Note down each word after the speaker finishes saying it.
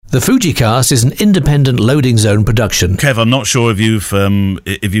The Fujicast is an independent Loading Zone production. Kev, I'm not sure if you've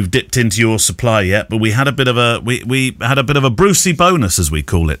dipped into your supply yet, but we had a bit of a Brucey bonus, as we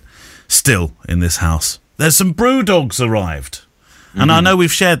call it, still in this house. There's some brew dogs arrived. And I know we've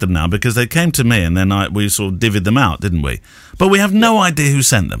shared them now because they came to me and then we sort of divvied them out, didn't we? But we have no idea who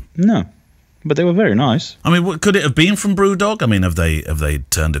sent them. No, but they were very nice. I mean, could it have been from Brewdog? I mean, have they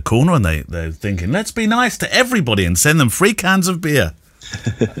turned a corner and they're thinking, let's be nice to everybody and send them free cans of beer?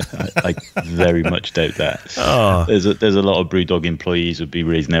 I very much doubt that. Oh. There's a lot of Brewdog employees would be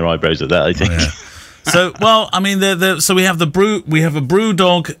raising their eyebrows at that, I think. Oh, yeah. So, well, I mean, so we have a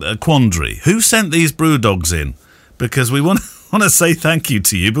Brewdog quandary. Who sent these Brewdogs in? Because we want to say thank you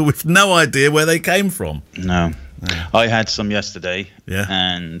to you, but we've no idea where they came from. No. I had some yesterday,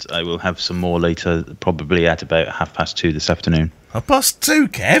 and I will have some more later, probably at about 2:30 this afternoon. 2:30,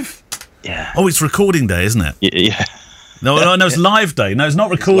 Kev? Yeah. Oh, it's recording day, isn't it? Yeah. No, it's live day. No, it's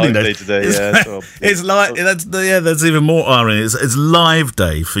not recording day. Today, yeah. It's like that's even more irony. It's live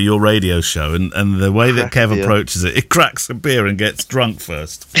day for your radio show, and the way that Kev approaches it, cracks a beer and gets drunk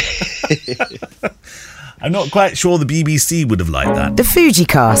first. I'm not quite sure the BBC would have liked that. The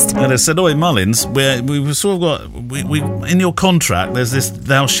Fujicast. And I said, "Oi, Mullins, we've sort of got we in your contract. There's this: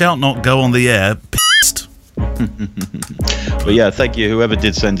 thou shalt not go on the air pissed." But yeah, thank you whoever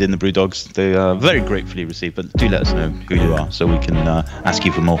did send in the Brewdogs. They are very gratefully received, but do let us know who you are so we can ask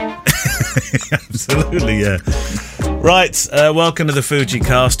you for more. Absolutely, yeah. Right, welcome to the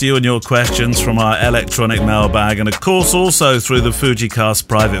Fujicast. You and your questions from our electronic mailbag, and of course also through the Fujicast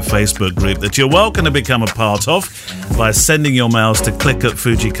private Facebook group that you're welcome to become a part of by sending your mails to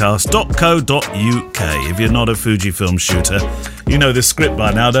click@fujicast.co.uk. If you're not a Fujifilm shooter, you know the script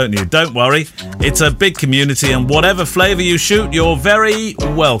by now, don't you? Don't worry, it's a big community, and whatever flavour you shoot, you're very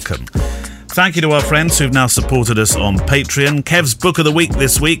welcome. Thank you to our friends who've now supported us on Patreon. Kev's Book of the Week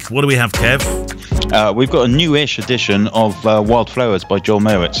this week. What do we have, Kev? We've got a newish edition of Wildflowers by Joel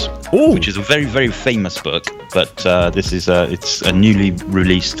Mowatz, which is a very, very famous book, but this is it's a newly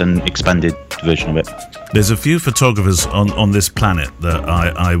released and expanded version of it. There's a few photographers on this planet that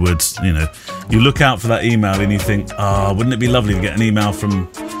I would, you look out for that email and you think, wouldn't it be lovely to get an email from,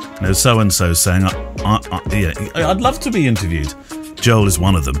 so-and-so saying, I'd love to be interviewed. Joel is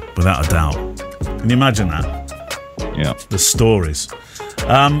one of them, without a doubt. Can you imagine that? Yeah. The stories.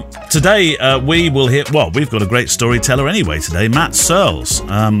 Today, we will hear... Well, we've got a great storyteller anyway today, Matt Searles.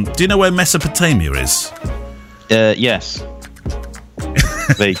 Do you know where Mesopotamia is? Yes.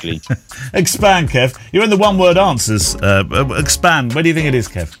 Vaguely. Expand, Kev. You're in the one-word answers. Expand. Where do you think it is,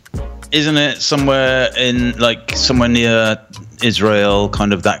 Kev? Isn't it somewhere near Israel,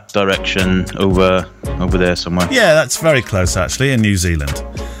 kind of that direction, over there somewhere? Yeah, that's very close, actually, in New Zealand.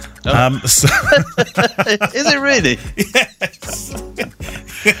 Oh. Is it really? Yes.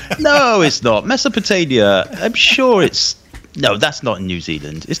 No, it's not. Mesopotamia, I'm sure it's... No, that's not in New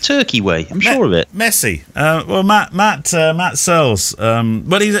Zealand. It's Turkey way. I'm sure of it. Messy. Well, Matt Searles,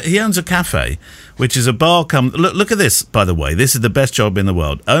 he owns a cafe, which is a bar come... Look at this, by the way. This is the best job in the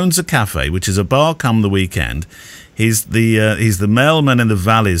world. Owns a cafe, which is a bar come the weekend. He's the mailman in the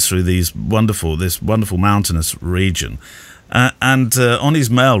valleys through this wonderful mountainous region. And on his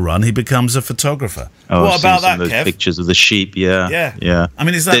mail run, he becomes a photographer. Oh, what about that, those Kev? Pictures of the sheep, yeah. I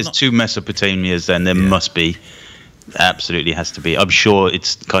mean, there's two Mesopotamias then. There must be. Absolutely has to be. I'm sure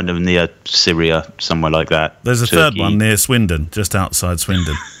it's kind of near Syria, somewhere like that. There's a third one near Swindon, just outside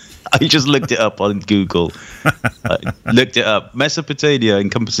Swindon. I just looked it up on Google. Looked it up. Mesopotamia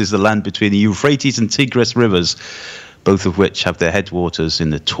encompasses the land between the Euphrates and Tigris rivers, both of which have their headwaters in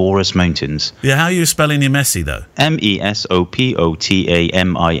the Taurus Mountains. Yeah, how are you spelling your Messi, though?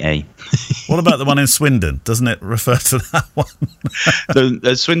 Mesopotamia. What about the one in Swindon? Doesn't it refer to that one?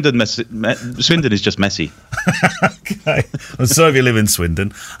 Swindon is just messy. Okay. I'm sorry if you live in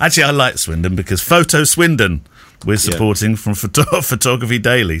Swindon. Actually, I like Swindon because Photo Swindon we're supporting from Photography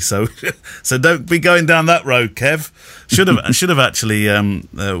Daily. So don't be going down that road, Kev. Should have actually.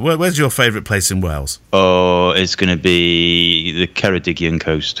 Where's your favourite place in Wales? Oh, it's going to be the Ceredigion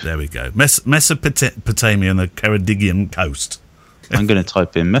coast. There we go. Mesopotamia and the Ceredigion coast. I'm going to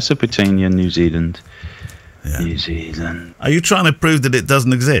type in Mesopotamia, New Zealand. Yeah. New Zealand. Are you trying to prove that it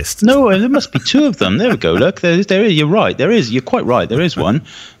doesn't exist? No, there must be two of them. There we go. Look, there is. You're right. There is. You're quite right. There is one.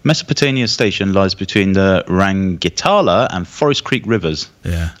 Mesopotamia Station lies between the Rangitala and Forest Creek rivers.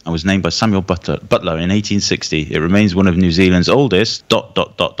 Yeah. And was named by Samuel Butler in 1860. It remains one of New Zealand's oldest. Don't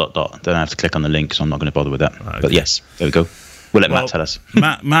have to click on the link, so I'm not going to bother with that. Okay. But yes, there we go. We'll let Matt tell us.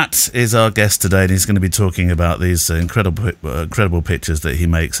 Matt is our guest today, and he's going to be talking about these incredible pictures that he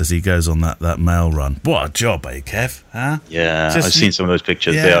makes as he goes on that mail run. What a job, Kev? Huh? Yeah, I've seen some of those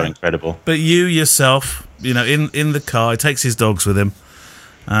pictures. Yeah. They are incredible. But you yourself, in the car, he takes his dogs with him,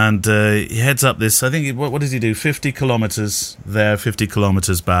 and he heads up this. I think what does he do? 50 kilometres there, 50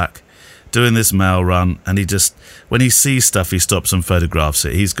 kilometres back, doing this mail run, and when he sees stuff, he stops and photographs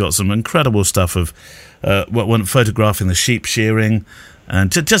it. He's got some incredible stuff of photographing the sheep shearing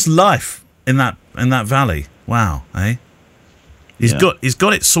and just life in that valley. Wow, eh? He's got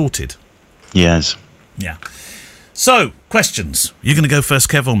it sorted. Yes. Yeah. So, questions. You're going to go first,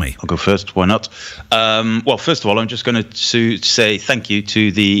 Kev, or me? I'll go first. Why not? Well, first of all, I'm just going to say thank you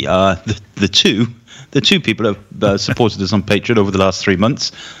to the two people who have supported us on Patreon over the last 3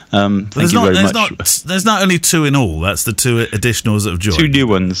 months. Thank you very much. There's not only 2 in all. That's the 2 additionals that have joined. 2 new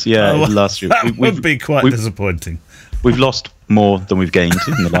ones, yeah. Last year. That would be quite disappointing. We've lost more than we've gained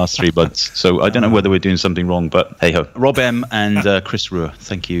in the last 3 months. So I don't know whether we're doing something wrong, but hey-ho. Rob M. and Chris Ruhr,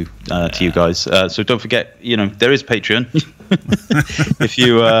 thank you to you guys. So don't forget, there is Patreon.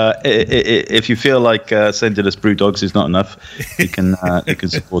 If you feel like sending us brew dogs is not enough, you can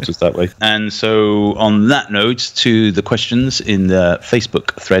support us that way. And so on that note, to the questions in the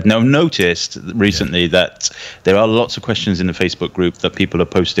Facebook thread. Now, I've noticed recently that there are lots of questions in the Facebook group that people are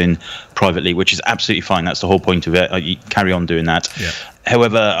posting privately, which is absolutely fine. That's the whole point of it. You carry on doing that. Yeah.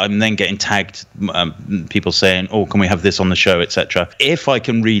 However, I'm then getting tagged, people saying, "Oh, can we have this on the show," etc. If I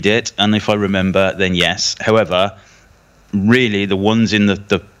can read it and if I remember, then yes. However, really, the ones in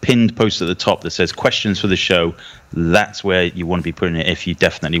the pinned post at the top that says questions for the show, that's where you want to be putting it if you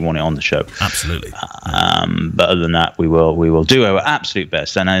definitely want it on the show. Absolutely. But other than that, we will do our absolute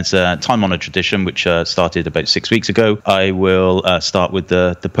best. And as a time-honoured tradition, which started about 6 weeks ago, I will start with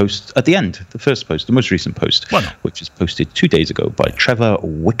the post at the end, the first post, the most recent post, which was posted 2 days ago by Trevor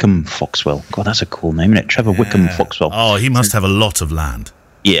Wickham Foxwell. God, that's a cool name, isn't it? Trevor Wickham Foxwell. Oh, he must have a lot of land.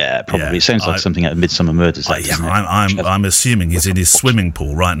 Yeah, probably. Yeah, it sounds like something out of Midsummer Murders. I'm assuming he's in his swimming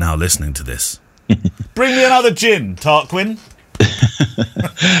pool right now listening to this. Bring me another gin, Tarquin.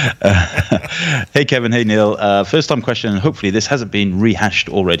 Hey Kevin, hey Neil. First time question, and hopefully this hasn't been rehashed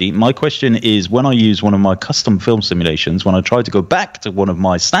already. My question is, when I use one of my custom film simulations, when I try to go back to one of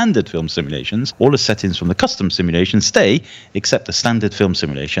my standard film simulations, all the settings from the custom simulation stay except the standard film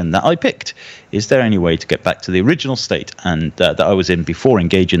simulation that I picked. Is there any way to get back to the original state and that I was in before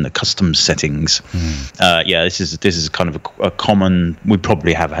engaging the custom settings? Yeah, this is kind of a common. We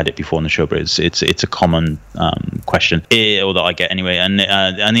probably have had it before on the show, but it's a common question, or that I get anyway, and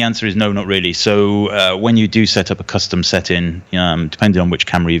the answer is no, not really. So when you do set up a custom setting, depending on which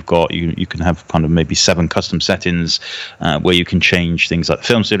camera you've got, you can have kind of maybe 7 custom settings where you can change things like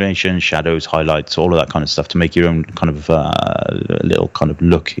film simulation, shadows, highlights, all of that kind of stuff to make your own kind of little kind of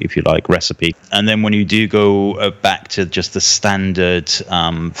look, if you like, recipe. And then when you do go back to just the standard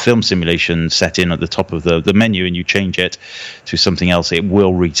film simulation setting at the top of the menu and you change it to something else, it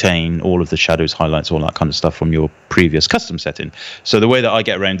will retain all of the shadows, highlights, all that kind of stuff from your previous custom setting. So the way that I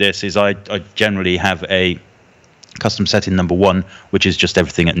get around this is I generally have a custom setting number 1, which is just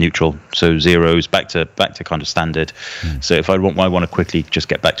everything at neutral, so zeros back to kind of standard. So if I want to quickly just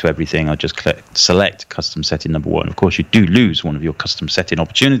get back to everything, I just select custom setting number 1. Of course, you do lose one of your custom setting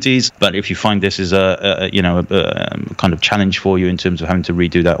opportunities, but if you find this is a kind of challenge for you in terms of having to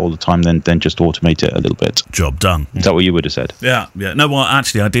redo that all the time, then just automate it a little bit. Job done. Is that what you would have said? Yeah. No, well,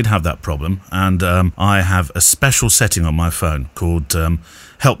 actually, I did have that problem, and I have a special setting on my phone called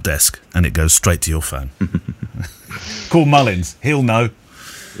Help Desk, and it goes straight to your phone. Call Mullins, he'll know.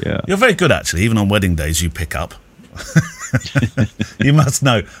 Yeah, you're very good actually. Even on wedding days, you pick up. You must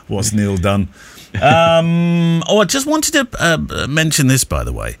know what's Neil done. I just wanted to mention this, by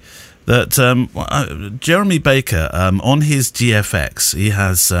the way, that Jeremy Baker on his GFX, he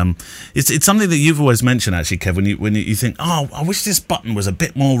has it's something that you've always mentioned actually, Kev. When you think, oh, I wish this button was a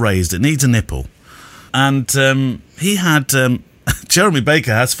bit more raised. It needs a nipple, and he had Jeremy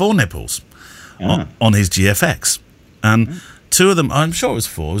Baker has 4 nipples. On his GFX, and 2 of them, I'm sure it was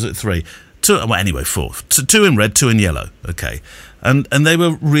 4, was it 3? 2, well, anyway, 4. 2 in red, 2 in yellow, okay. And they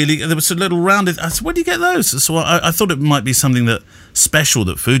were really, there was a little rounded. I said, where do you get those? So I thought it might be something that special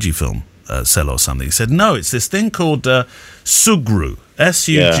that Fujifilm sell or something. He said, no, it's this thing called Sugru,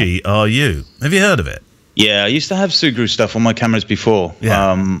 Sugru. Have you heard of it? Yeah, I used to have Sugru stuff on my cameras before.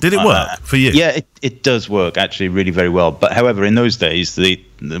 Yeah. Did it work for you? Yeah, it does work actually really very well. But however, in those days,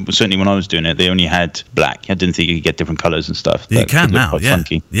 certainly when I was doing it, they only had black. I didn't think you could get different colours and stuff. You can now, yeah.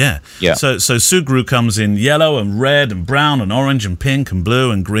 Funky. Yeah. So Sugru comes in yellow and red and brown and orange and pink and blue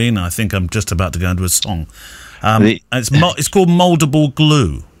and green. I think I'm just about to go into a song. It's called moldable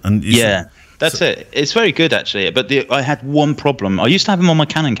glue. And that's it. It's very good, actually. But I had one problem. I used to have them on my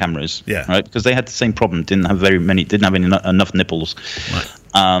Canon cameras, right? Because they had the same problem. Didn't have enough nipples. Right.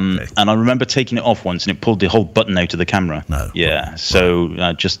 And I remember taking it off once, and it pulled the whole button out of the camera. No. Yeah.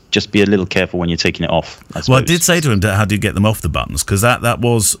 So just be a little careful when you're taking it off. Well, I did say to him, how do you get them off the buttons? Because that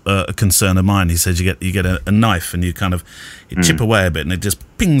was a concern of mine. He said you get a knife and you kind of chip away a bit, and it just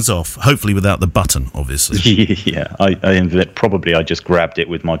pings off. Hopefully without the button, obviously. Yeah. I just grabbed it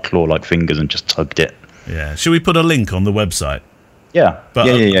with my claw-like fingers and just tugged it. Yeah. Should we put a link on the website? Yeah, but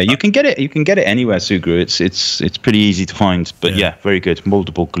You can get it. You can get it anywhere, Sugru. It's pretty easy to find. But very good.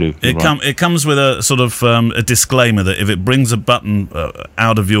 Moldable glue. It comes with a sort of a disclaimer that if it brings a button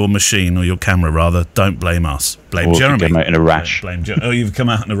out of your machine or your camera, rather, don't blame us. Blame Jeremy. Come out in a rash. You've come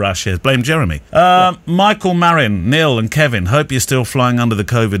out in a rash here. Blame Jeremy. Michael Marin, Neil, and Kevin. Hope you're still flying under the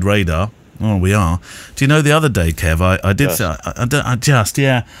COVID radar. Oh, we are. Do you know the other day, Kev? I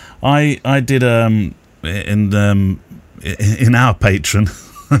did in our Patreon,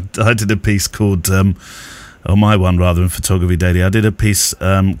 I did a piece called, or my one rather, in Photography Daily. I did a piece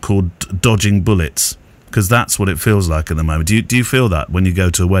called "Dodging Bullets," because that's what it feels like at the moment. Do you feel that when you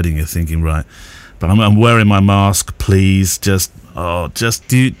go to a wedding, you're thinking, right, but I'm wearing my mask, please, do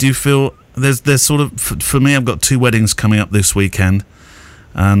you feel there's sort of, for me, I've got 2 weddings coming up this weekend,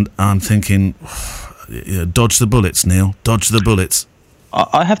 and I'm thinking, dodge the bullets, Neil, dodge the bullets.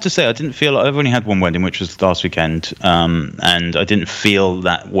 I have to say, I didn't feel. I've only had one wedding, which was last weekend, and I didn't feel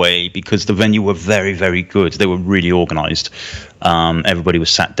that way because the venue were very, very good. They were really organised. Everybody was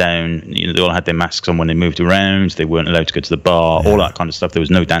sat down. They all had their masks on when they moved around. They weren't allowed to go to the bar. All that kind of stuff. There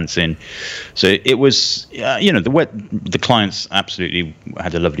was no dancing. So it was, the clients absolutely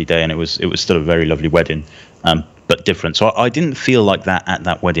had a lovely day, and it was still a very lovely wedding, but different. So I didn't feel like that at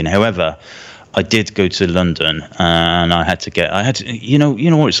that wedding. However, I did go to London, and I had to, you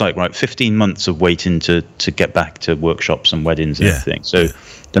know what it's like, right? 15 months of waiting to get back to workshops and weddings and everything. So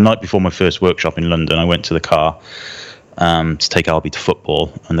the night before my first workshop in London, I went to the car to take Albie to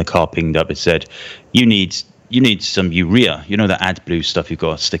football, and the car pinged up. It said, you need some urea. You know that AdBlue stuff you've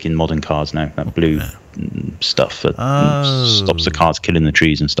got to stick in modern cars now, that blue stuff that stops the cars killing the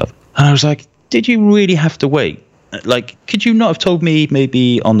trees and stuff. And I was like, did you really have to wait? Like, could you not have told me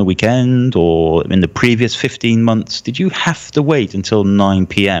maybe on the weekend or in the previous 15 months? Did you have to wait until 9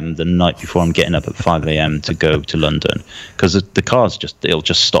 p.m. the night before I'm getting up at 5 a.m. to go to London? Because the cars it'll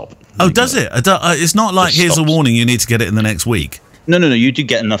just stop. Oh, does it? It's not like, here's a warning, you need to get it in the next week. No, you do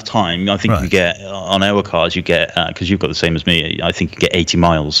get enough time. I think you get, on our cars, you get, because you've got the same as me, I think you get 80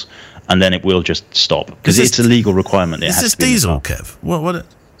 miles, and then it will just stop. Because it's a legal requirement. Is this diesel, Kev? What?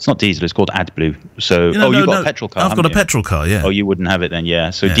 It's not diesel, it's called AdBlue. So, you've got a petrol car. I've got a petrol car, yeah. Oh, you wouldn't have it then,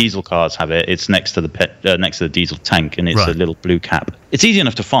 yeah. So diesel cars have it. It's next to the diesel tank, and it's a little blue cap. It's easy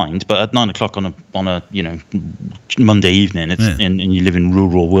enough to find, but at 9 o'clock on a Monday evening, and you live in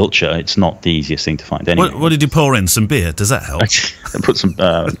rural Wiltshire, it's not the easiest thing to find anyway. What did you pour in? Some beer? Does that help? I put some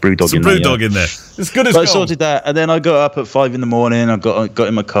Brewdog in there. Some Brewdog in there. It's good as gold. I sorted that, and then I got up at 5 in the morning. I got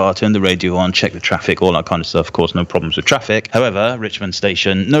in my car, turned the radio on, checked the traffic, all that kind of stuff. Of course, no problems with traffic. However, Richmond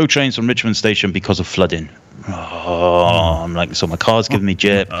Station, no trains from Richmond Station because of flooding. I'm like, so my car's giving me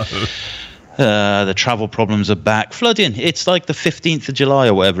jip. The travel problems are back. Flooding. It's like the 15th of July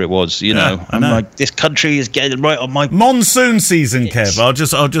or whatever it was. I'm like, this country is getting right on my monsoon season, Kev.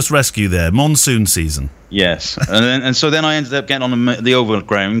 I'll just rescue there. Monsoon season. Yes, and so then I ended up getting on the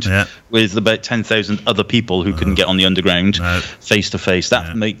overground with about 10,000 other people who couldn't get on the underground face to face.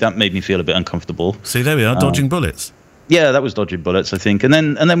 That made me feel a bit uncomfortable. See, there we are, dodging bullets. Yeah, that was dodging bullets, I think. And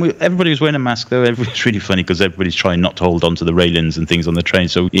then everybody was wearing a mask, though. It's really funny because everybody's trying not to hold on to the railings and things on the train.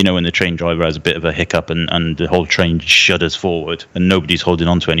 So, when the train driver has a bit of a hiccup and the whole train shudders forward and nobody's holding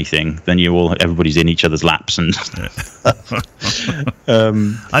on to anything, then everybody's in each other's laps. And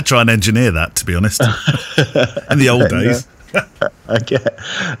I try and engineer that, to be honest, in the old days.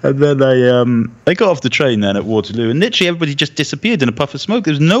 And then I got off the train then at Waterloo, and literally everybody just disappeared in a puff of smoke.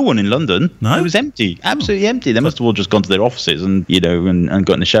 There was no one in London. No, it was empty, absolutely empty. They must have all just gone to their offices and and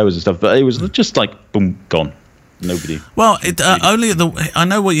got in the showers and stuff. But it was just like boom, gone. Nobody. Well, only I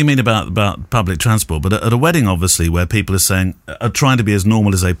know what you mean about public transport, but at a wedding, obviously, where people are trying to be as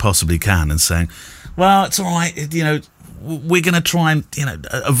normal as they possibly can, and saying, "Well, it's all right," we're going to try and,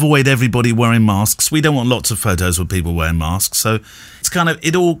 avoid everybody wearing masks. We don't want lots of photos with people wearing masks. So it's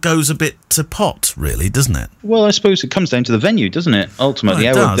it all goes a bit to pot, really, doesn't it? Well, I suppose it comes down to the venue, doesn't it? Ultimately,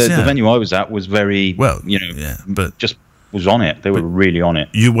 the venue I was at was very, but just was on it. They were really on it.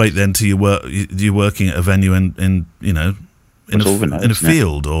 You wait then till you're working at a venue in in a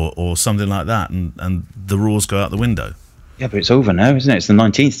field or something like that, and the rules go out the window. Yeah, but it's over now, isn't it? It's the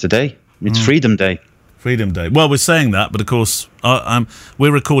 19th today. It's Freedom Day. Freedom Day. Well, we're saying that, but of course,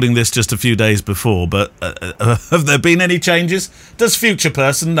 we're recording this just a few days before. But have there been any changes? Does Future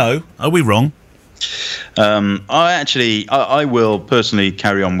Person know? Are we wrong? I will personally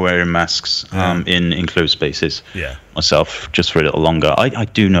carry on wearing masks in enclosed spaces. Yeah. Myself, just for a little longer. I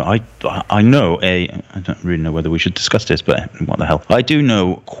do know. I know. I don't really know whether we should discuss this, but what the hell? I do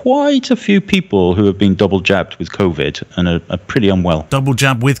know quite a few people who have been double jabbed with COVID and are pretty unwell. Double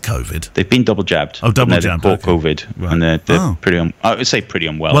jab with COVID? They've been double jabbed. Oh, double jabbed. They've caught COVID, right. And they're pretty. I would say pretty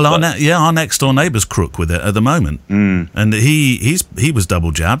unwell. Well, our next door neighbour's crook with it at the moment, and he was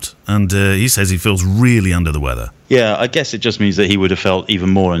double jabbed, and he says he feels really under the weather. Yeah, I guess it just means that he would have felt even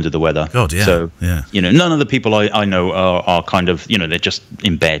more under the weather. God, yeah. So, yeah. None of the people I know are kind of, they're just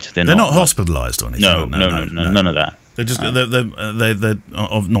in bed. They're not hospitalised or anything. No, none of that. They're just they're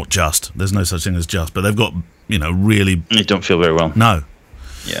not just. There's no such thing as just, but they've got really. They don't feel very well. No.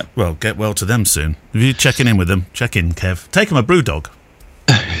 Yeah. Well, get well to them soon. If you checking in with them, check in, Kev. Take them a brew dog.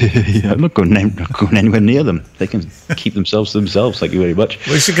 Yeah, I'm not going anywhere near them. They can keep themselves to themselves. Thank you very much.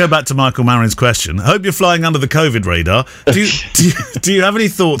 We should go back to Michael Marin's question. I hope you're flying under the COVID radar. Do you have any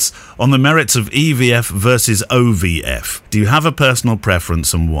thoughts on the merits of EVF versus OVF? Do you have a personal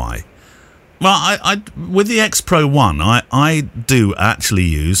preference and why? Well, I with the X Pro 1, I do actually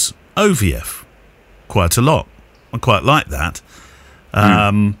use OVF quite a lot. I quite like that.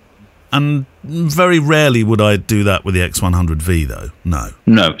 And very rarely would I do that with the X100V, though.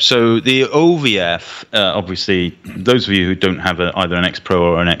 No. So the OVF, obviously, those of you who don't have either an X Pro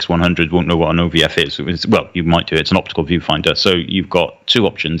or an X100 won't know what an OVF is. Well, you might do. It's an optical viewfinder. So you've got two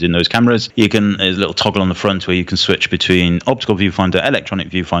options in those cameras. There's a little toggle on the front where you can switch between optical viewfinder, electronic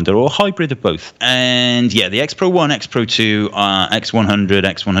viewfinder, or a hybrid of both. And yeah, the X Pro 1, X Pro 2, X100,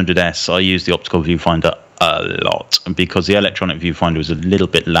 X100S, I use the optical viewfinder a lot because the electronic viewfinder was a little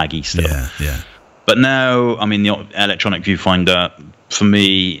bit laggy still. Yeah. But now, the electronic viewfinder, for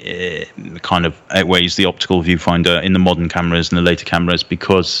me, kind of outweighs the optical viewfinder in the modern cameras and the later cameras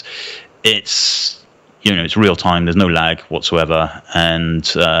because it's real time. There's no lag whatsoever, and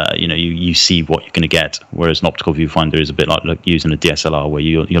you see what you're going to get. Whereas an optical viewfinder is a bit like using a DSLR, where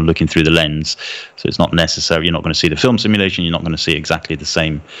you're looking through the lens, so it's not necessary. You're not going to see the film simulation. You're not going to see exactly the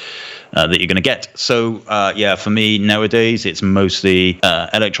same that you're going to get. So, for me, nowadays, it's mostly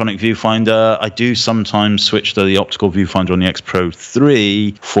electronic viewfinder. I do sometimes switch to the optical viewfinder on the X Pro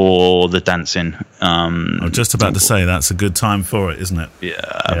 3 for the dancing. I was just about to say, that's a good time for it, isn't it?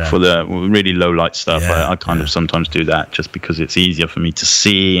 Yeah. For the really low light stuff. I kind of sometimes do that just because it's easier for me to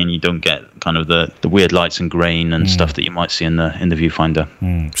see and you don't get kind of the weird lights and grain and stuff that you might see in the viewfinder.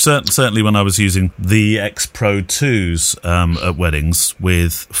 Certainly when I was using the X Pro 2s at weddings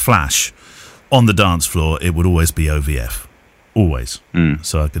with flash, on the dance floor, it would always be OVF. Always.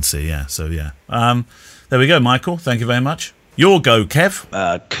 So I could see, there we go, Michael. Thank you very much. Your go, Kev.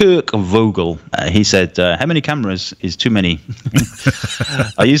 Kirk Vogel. He said, how many cameras is too many?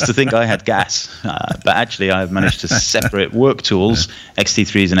 I used to think I had gas, but actually I've managed to separate work tools,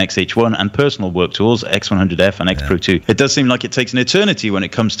 XT3s and XH1, and personal work tools, X100F and X Pro 2. It does seem like it takes an eternity when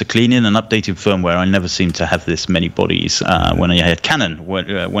it comes to cleaning and updating firmware. I never seem to have this many bodies when I had Canon,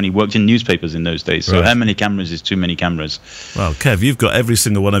 when he worked in newspapers in those days. So how many cameras is too many cameras? Well, Kev, you've got every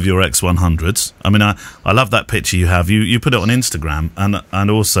single one of your X100s. I love that picture you have. You put it on Instagram,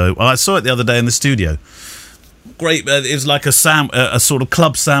 and also I saw it the other day in the studio. Great, it was like a sort of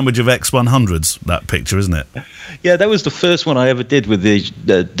club sandwich of X100s. That picture, isn't it? Yeah, that was the first one I ever did with the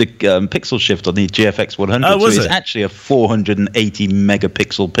pixel shift on the GFX 100. Oh, was it? It's actually a 480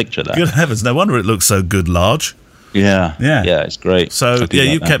 megapixel picture. That. Good heavens! No wonder it looks so good, large. Yeah, it's great. So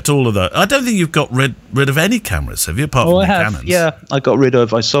you kept all of those. I don't think you've got rid of any cameras, have you? Apart from the Canons. Yeah, I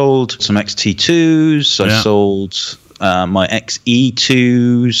sold some XT2s. I sold my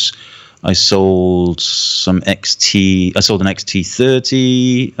XE2s. I sold some XT. I sold an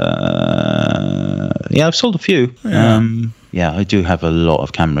XT30. I've sold a few. I do have a lot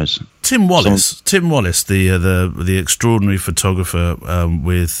of cameras. Tim Wallace, the extraordinary photographer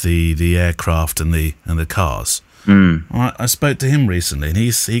with the aircraft and the cars. I spoke to him recently, and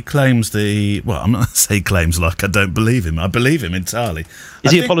he claims I'm not going to say claims like I don't believe him. I believe him entirely.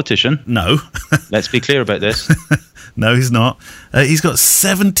 Is he a politician? No. Let's be clear about this. No, he's not. He's got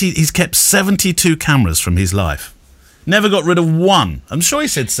 70. He's kept 72 cameras from his life. Never got rid of one. I'm sure he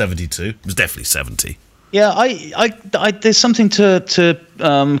said 72. It was definitely 70. Yeah, I there's something to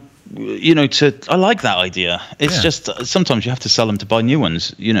I like that idea. It's just sometimes you have to sell them to buy new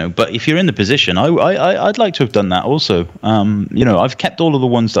ones, but if you're in the position, I'd like to have done that also. I've kept all of the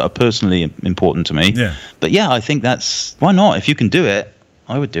ones that are personally important to me. Yeah. But yeah, I think why not? If you can do it,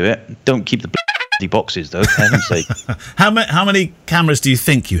 I would do it. Don't keep the boxes though, for heaven's sake. How many cameras do you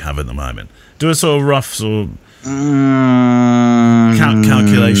think you have at the moment? Do a sort of rough sort of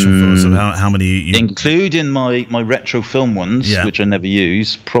calculation for us of how many you... Including my retro film ones, which I never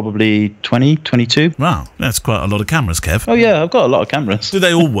use, probably 20, 22. Wow, that's quite a lot of cameras, Kev. Oh yeah, I've got a lot of cameras. Do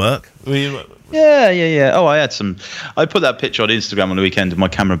they all work? Yeah. Oh, I put that picture on Instagram on the weekend of my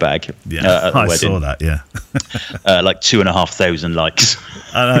camera bag. Yeah, at the I wedding. saw that, yeah. Like 2,500 likes.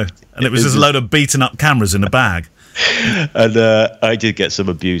 I know. And it was just a load of beaten up cameras in a bag. And I did get some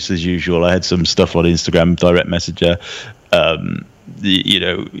abuse as usual. I had some stuff on Instagram, direct messenger.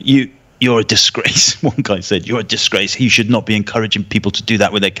 You're a disgrace. One guy said, "You're a disgrace. You should not be encouraging people to do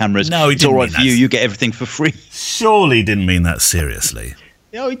that with their cameras. No, he it's didn't all right mean for you. You get everything for free." Surely he didn't mean that seriously.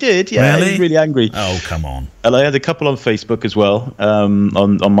 Yeah, he did. Yeah, really? He was really angry. Oh, come on. And I had a couple on Facebook as well, on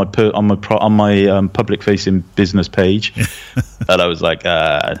my public facing business page. And I was like,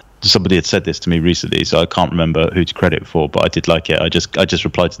 somebody had said this to me recently, so I can't remember who to credit for, but I did like it. I just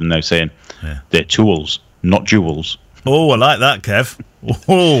replied to them now saying, they're tools, not jewels. Oh, I like that, Kev.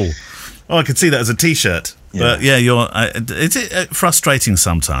 Oh, I could see that as a T-shirt. Yeah. But yeah, is it frustrating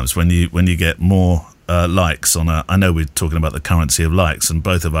sometimes when you get more likes on I know we're talking about the currency of likes, and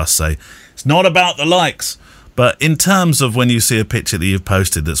both of us say it's not about the likes, but in terms of when you see a picture that you've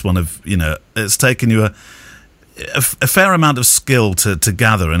posted that's one of it's taken you a fair amount of skill to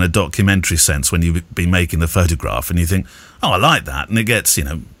gather in a documentary sense when you've been making the photograph, and you think, oh, I like that, and it gets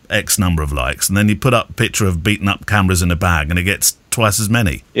X number of likes, and then you put up a picture of beaten up cameras in a bag and it gets twice as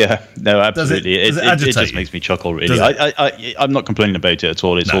many. Yeah, no, absolutely. Does it it just makes me chuckle, really. I'm not complaining about it at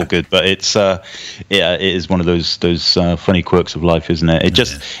all. It's all good, but it's it is one of those funny quirks of life, isn't it?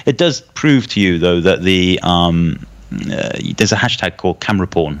 It does prove to you though that there's a hashtag called camera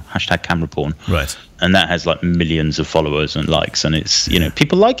porn, right, and that has like millions of followers and likes, and it's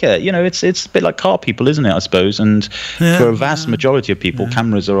people like it. It's a bit like car people, isn't it, I suppose? And for a vast majority of people,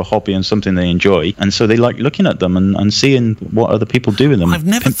 cameras are a hobby and something they enjoy, and so they like looking at them and seeing what other people do with them. I've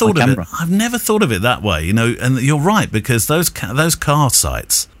never thought of it that way, and you're right, because those car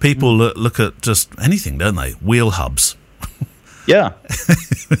sites, people look at just anything, don't they? Wheel hubs. Yeah.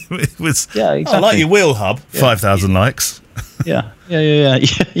 Exactly. I like your wheel hub. 5,000 likes. Yeah,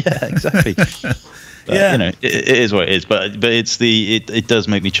 exactly. But, it is what it is. But it does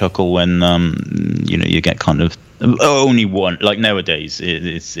make me chuckle when you get kind of only one. Like nowadays,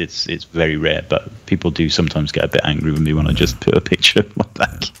 it's very rare, but people do sometimes get a bit angry with me when I just put a picture of my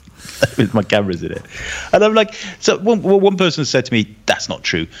back with my cameras in it. And I'm like, so one person said to me, "That's not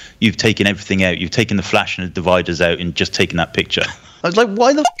true. You've taken everything out. You've taken the flash and the dividers out and just taken that picture." I was like,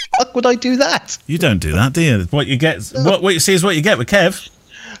 why the fuck would I do that? You don't do that, do you? What you get, what you see is what you get with Kev.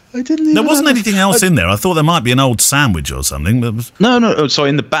 I didn't. There wasn't anything else in there. I thought there might be an old sandwich or something. No. Oh, sorry.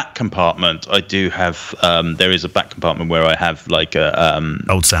 In the back compartment, I do have. There is a back compartment where I have like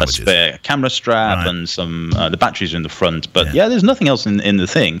old sandwiches, a spare camera strap, and some. The batteries are in the front, but there's nothing else in the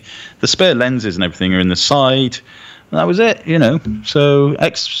thing. The spare lenses and everything are in the side. And that was it, So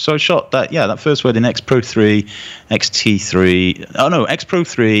I shot that. Yeah, that first wedding, X Pro 3, XT3. Oh no, X Pro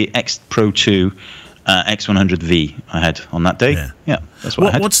 3, X Pro 2. X100V I had on that day. Yeah, that's what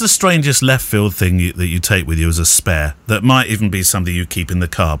I had. What's the strangest left field thing that you take with you as a spare? That might even be something you keep in the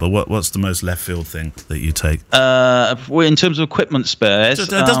car, but what's the most left field thing that you take? In terms of equipment spares... It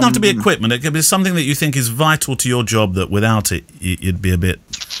doesn't have to be equipment. It could be something that you think is vital to your job, that without it, it would be a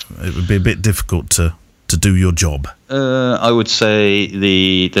bit difficult to do your job. I would say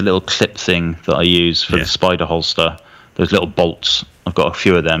the little clip thing that I use for the spider holster, those little bolts. I've got a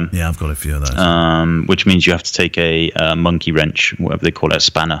few of them. Yeah, I've got a few of those. Which means you have to take a monkey wrench, whatever they call it, a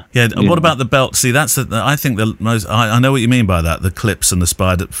spanner. Yeah. What about the belt? See, that's I think the most. I know what you mean by that. The clips and the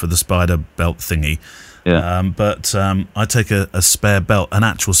spider belt thingy. Yeah. But I take a spare belt, an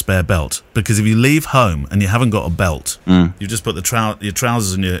actual spare belt, because if you leave home and you haven't got a belt, you just put your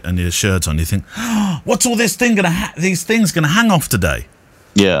trousers and your shirt on. You think, what's all this thing these things gonna hang off today?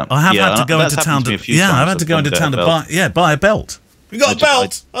 Yeah. I have had to go into town to. Yeah, I've had to go into town to buy a belt. You got a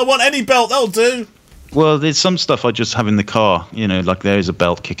belt? I want any belt, that'll do. Well, there's some stuff I just have in the car, like there is a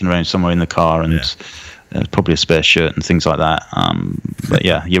belt kicking around somewhere in the car, and there's probably a spare shirt and things like that. But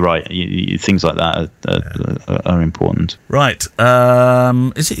yeah, you're right. Things like that are important. Right.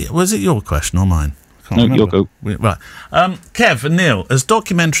 Was it your question or mine? No, you'll go. Right. Kev and Neil, as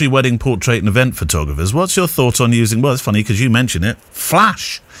documentary, wedding, portrait and event photographers, what's your thought on using, well, it's funny because you mentioned it,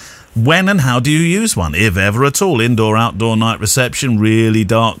 flash. When and how do you use one, if ever at all? Indoor, outdoor, night reception, really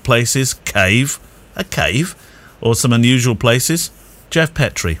dark places, a cave, or some unusual places? Jeff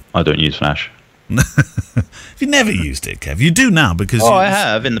Petrie. I don't use flash. You never used it, Kev. You do now because... I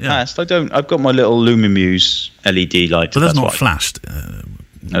have in the past. I don't. I've got my little Lumimuse LED light. But that's not flashed.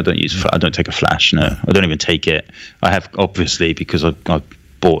 I don't use. I don't take a flash. No, I don't even take it. I have, obviously, because I've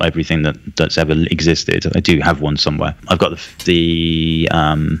bought everything that's ever existed. I do have one somewhere. I've got the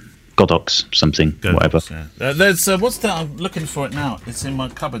Godox something, whatever. Yeah. There's what's that? I'm looking for it now. It's in my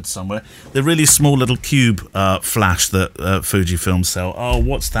cupboard somewhere. The really small little cube flash that Fujifilm sell. Oh,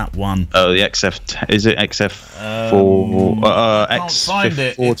 what's that one? Oh, the XF. Is it XF4? I can't find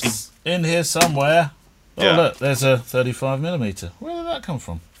it. It's in here somewhere. Oh, look, there's a 35mm. Where did that come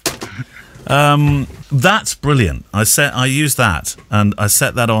from? That's brilliant. I use that, and I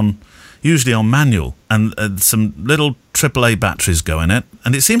set that on, usually on manual, and some little AAA batteries go in it,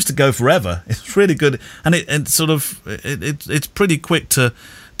 and it seems to go forever. It's really good, and it's pretty quick to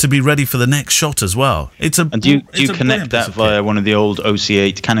be ready for the next shot as well. And do you connect that via one of the old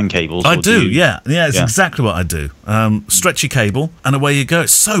OC8 Canon cables? I do. Yeah. It's exactly what I do. Stretchy cable, and away you go.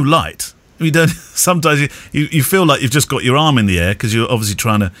 It's so light. You don't. Sometimes you feel like you've just got your arm in the air because you're obviously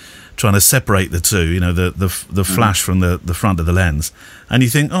trying to separate the two. You know, the flash from the front of the lens, and you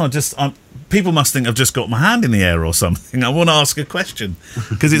think, people must think I've just got my hand in the air or something. I want to ask a question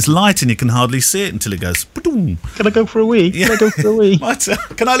because it's light and you can hardly see it until it goes. Ba-doom. Can I go for a wee? Yeah. Can I go for a wee?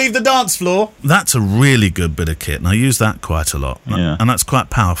 Can I leave the dance floor? That's a really good bit of kit, and I use that quite a lot. Yeah. And that's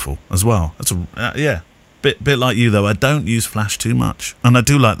quite powerful as well. That's Bit like you, though. I don't use flash too much. And I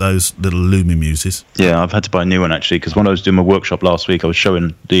do like those little Lumimuses. Yeah, I've had to buy a new one, actually, because when I was doing my workshop last week, I was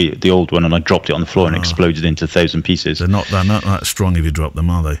showing the old one, and I dropped it on the floor and exploded into 1,000 pieces. They're not that strong if you drop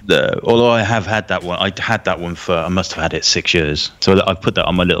them, are they? Although I have had that one. I had that one I must have had it 6 years. So I've put that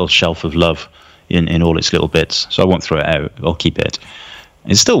on my little shelf of love in all its little bits. So I won't throw it out. I'll keep it.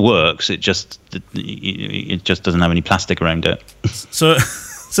 It still works. It just doesn't have any plastic around it.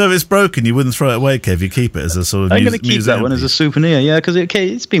 So if it's broken, you wouldn't throw it away, Kev. You keep it as a sort of I'm going to keep that one as a souvenir, because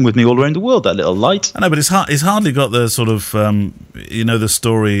it's been with me all around the world, that little light. I know, but it's hardly got the sort of, the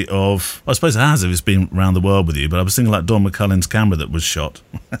story of... I suppose it has if it's been around the world with you, but I was thinking like Don McCullen's camera that was shot.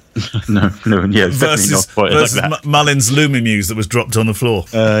 No, definitely not quite like that. Mullen's Lumimuse that was dropped on the floor.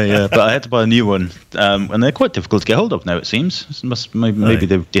 But I had to buy a new one, and they're quite difficult to get hold of now, it seems. Maybe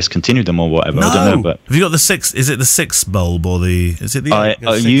they've discontinued them or whatever, no. I don't know. But have you got the 6... Is it the 6 bulb or the... Is it the...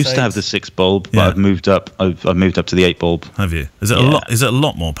 I used to have the 6 bulb, but I've moved up. I've moved up to the 8 bulb. Have you? Is it a lot? Is it a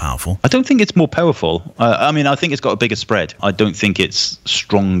lot more powerful? I don't think it's more powerful. I think it's got a bigger spread. I don't think it's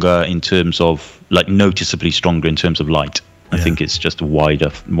stronger in terms of noticeably stronger in terms of light. I think it's just a wider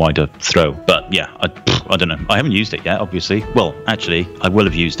throw. But I don't know. I haven't used it yet, obviously. Well, actually, I will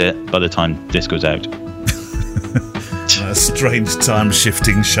have used it by the time this goes out. A strange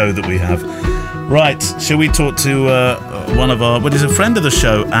time-shifting show that we have. Right, shall we talk to one of our... Well, he's a friend of the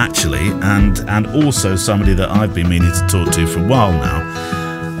show, actually, and also somebody that I've been meaning to talk to for a while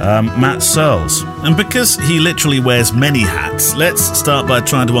now, Matt Searles. And because he literally wears many hats, let's start by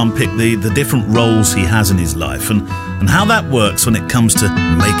trying to unpick the different roles he has in his life and how that works when it comes to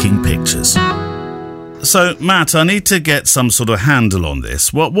making pictures. So, Matt, I need to get some sort of handle on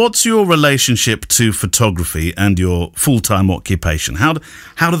this. What's your relationship to photography and your full-time occupation? How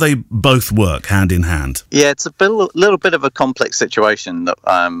do they both work hand in hand? Yeah, it's a little bit of a complex situation that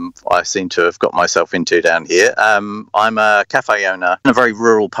I seem to have got myself into down here. I'm a cafe owner in a very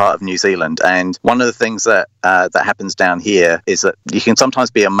rural part of New Zealand, and one of the things that happens down here is that you can sometimes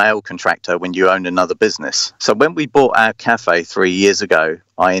be a mail contractor when you own another business. So when we bought our cafe 3 years ago,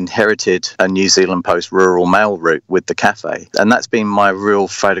 I inherited a New Zealand Post rural mail route with the cafe, and that's been my real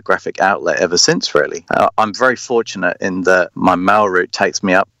photographic outlet ever since, really. I'm very fortunate in that my mail route takes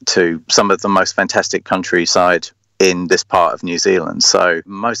me up to some of the most fantastic countryside in this part of New Zealand. So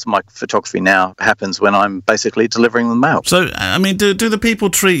most of my photography now happens when I'm basically delivering the mail. So, I mean, do the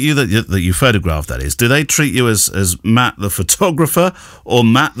people treat you that you photograph, that is, do they treat you as Matt the photographer or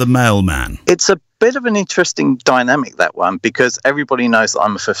Matt the mailman? It's a bit of an interesting dynamic, that one, because everybody knows that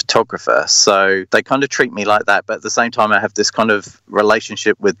I'm a photographer, so they kind of treat me like that, but at the same time I have this kind of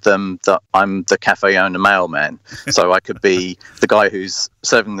relationship with them that I'm the cafe owner mailman. So I could be the guy who's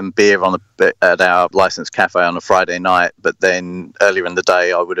serving them beer at our licensed cafe on a Friday night, but then earlier in the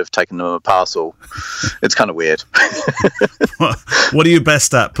day I would have taken them a parcel. It's kind of weird. What are you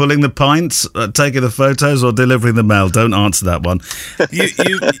best at, pulling the pints, taking the photos, or delivering the mail? Don't answer that one.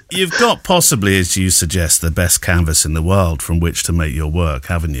 You've got possibly, as as you suggest, the best canvas in the world from which to make your work,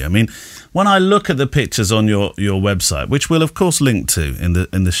 haven't you? I mean, when I look at the pictures on your website, which we'll of course link to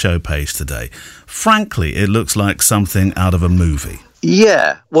in the show page today, frankly, it looks like something out of a movie.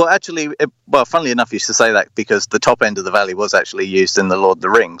 Yeah, well, actually, funnily enough, you should say that because the top end of the valley was actually used in the Lord of the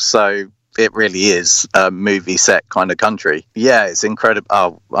Rings, so it really is a movie set kind of country. Yeah, it's incredible.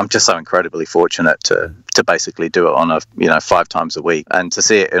 Oh, I'm just so incredibly fortunate to basically do it on 5 times a week, and to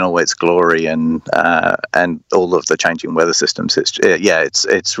see it in all its glory and all of the changing weather systems.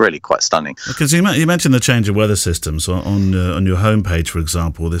 It's really quite stunning. Because you mentioned the change of weather systems on your homepage, for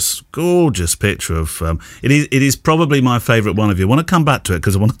example. This gorgeous picture of it is probably my favourite one of you. I want to come back to it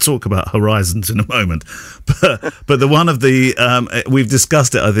because I want to talk about horizons in a moment. But the one of the we've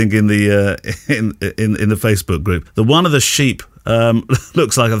discussed it, I think, in the in the Facebook group. The one of the sheep.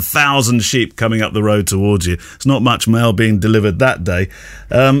 Looks like 1,000 sheep coming up the road towards you. It's not much mail being delivered that day.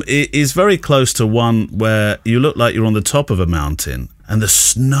 It is very close to one where you look like you're on the top of a mountain, and the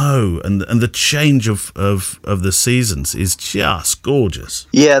snow and the change of the seasons is just gorgeous.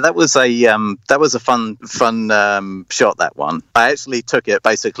 Yeah, that was a fun shot, that one. I actually took it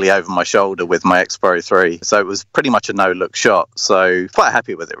basically over my shoulder with my X Pro 3, so it was pretty much a no-look shot, so quite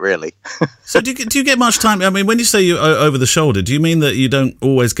happy with it, really. So do you get much time? I mean, when you say you over the shoulder, do you mean that you don't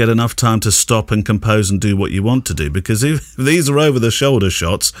always get enough time to stop and compose and do what you want to do? Because if these are over-the-shoulder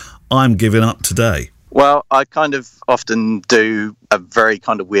shots, I'm giving up today. Well, I kind of often do a very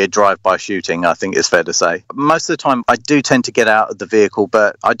kind of weird drive-by shooting, I think it's fair to say. Most of the time, I do tend to get out of the vehicle,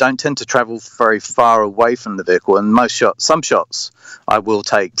 but I don't tend to travel very far away from the vehicle. And some shots, I will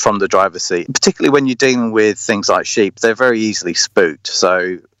take from the driver's seat. Particularly when you're dealing with things like sheep, they're very easily spooked.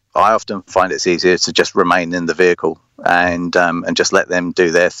 So I often find it's easier to just remain in the vehicle and just let them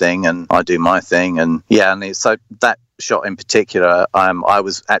do their thing, and I do my thing. And so that shot in particular, I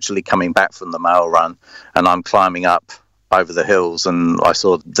was actually coming back from the mail run, and I'm climbing up over the hills, and I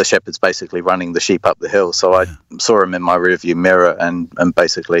saw the shepherds basically running the sheep up the hill. So I saw them in my rearview mirror and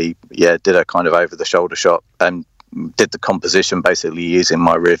basically did a kind of over the shoulder shot and did the composition basically using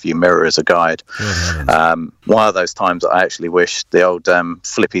my rearview mirror as a guide. One of those times I actually wish the old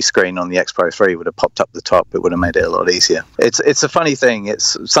flippy screen on the X Pro 3 would have popped up the top. It would have made it a lot easier. It's a funny thing.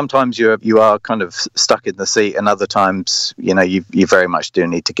 It's sometimes you are kind of stuck in the seat, and other times you very much do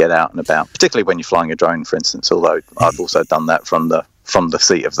need to get out and about, particularly when you're flying a drone, for instance, although I've also done that from the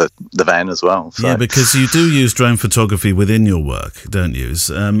seat of the van as well. So. Yeah, because you do use drone photography within your work, don't you? Let's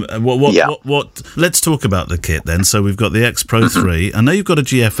talk about the kit then. So we've got the X Pro 3. I know you've got a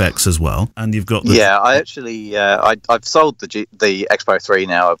GFX as well, and you've got I actually I've sold the X Pro 3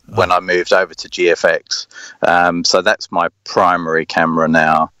 now when I moved over to GFX. So that's my primary camera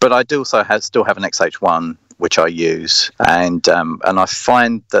now. But I do also still have an XH1, which I use, and I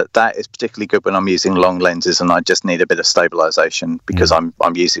find that is particularly good when I'm using long lenses and I just need a bit of stabilization, because I'm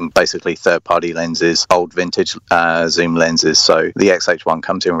using basically third-party lenses, old vintage zoom lenses, so the XH1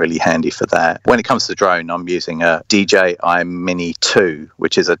 comes in really handy for that. When it comes to drone, I'm using a DJI Mini 2,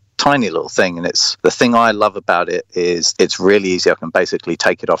 which is a tiny little thing, and the thing I love about it is it's really easy. I can basically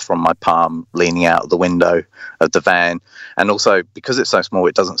take it off from my palm, leaning out of the window of the van, and also because it's so small,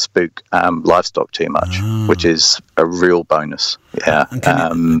 it doesn't spook livestock too much, which is a real bonus. Yeah,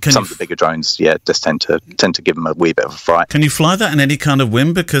 some of the bigger drones, just tend to give them a wee bit of a fright. Can you fly that in any kind of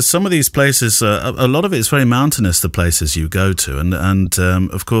wind? Because some of these places, a lot of it is very mountainous, the places you go to, and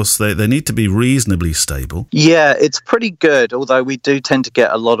of course they need to be reasonably stable. Yeah, it's pretty good, although we do tend to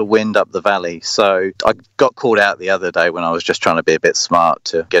get a lot of wind up the valley. So I got caught out the other day when I was just trying to be a bit smart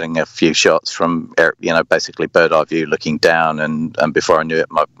to getting a few shots from, basically bird eye view looking down, and before I knew it,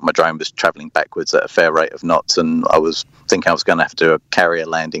 my drone was traveling backwards at a fair rate of knots, and I was thinking I was going to have to do a carrier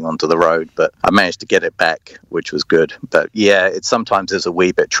landing onto the road, but I managed to get it back, which was good. But it sometimes is a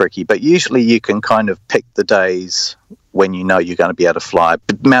wee bit tricky, but usually you can kind of pick the days when you know you're going to be able to fly.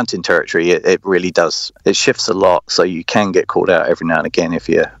 But mountain territory, it really does. It shifts a lot, so you can get caught out every now and again if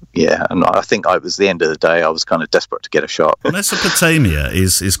you... Yeah, and I think I was the end of the day, I was kind of desperate to get a shot. Mesopotamia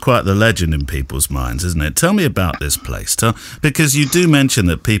is quite the legend in people's minds, isn't it? Tell me about this place. Because you do mention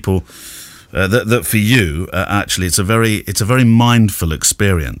that people... that for you, actually, it's a very mindful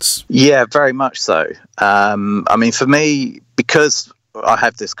experience. Yeah, very much so. I mean, for me, because I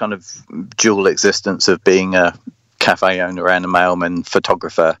have this kind of dual existence of being a cafe owner and a mailman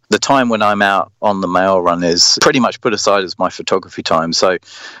photographer. The time when I'm out on the mail run is pretty much put aside as my photography time. So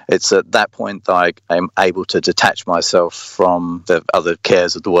it's at that point that I am able to detach myself from the other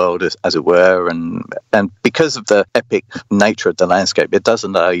cares of the world, as it were. And because of the epic nature of the landscape, it does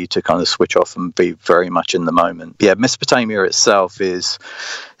allow you to kind of switch off and be very much in the moment. Yeah, Mesopotamia itself is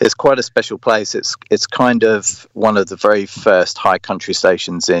quite a special place. It's kind of one of the very first high country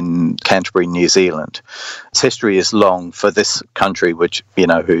stations in Canterbury, New Zealand. Its history is long for this country, which,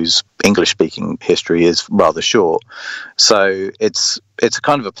 whose English-speaking history is rather short. So it's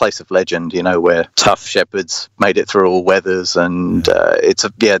kind of a place of legend, where tough shepherds made it through all weathers, and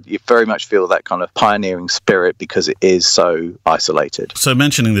you very much feel that kind of pioneering spirit because it is so isolated. So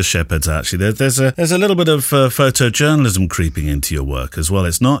mentioning the shepherds, actually, there's a little bit of photojournalism creeping into your work as well.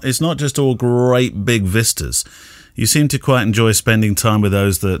 It's not just all great big vistas. You seem to quite enjoy spending time with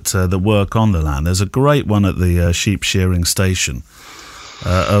those that work on the land. There's a great one at the sheep shearing station.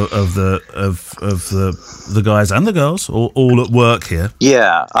 Of the guys and the girls all at work here.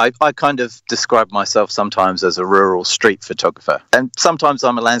 Yeah, I kind of describe myself sometimes as a rural street photographer, and sometimes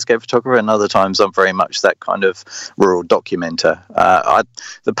I'm a landscape photographer, and other times I'm very much that kind of rural documenter.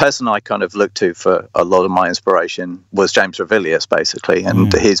 The person I kind of looked to for a lot of my inspiration was James Revilius, basically,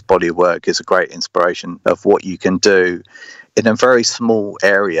 and his body of work is a great inspiration of what you can do in a very small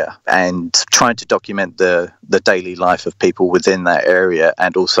area and trying to document the daily life of people within that area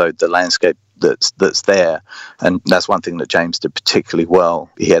and also the landscape that's there. And that's one thing that James did particularly well.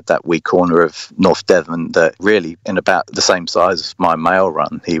 He had that wee corner of North Devon that really, in about the same size as my mail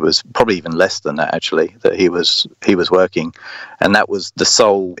run, he was probably even less than that actually, that he was working. And that was the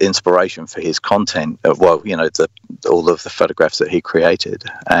sole inspiration for his content of, all of the photographs that he created.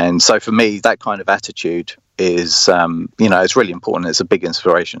 And so for me, that kind of attitude is, it's really important. It's a big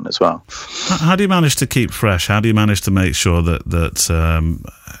inspiration as well. How do you manage to keep fresh? How do you manage to make sure that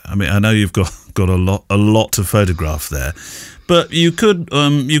I know you've got a lot to photograph there, but you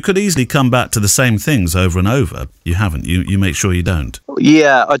could easily come back to the same things over and over. You haven't. You make sure you don't.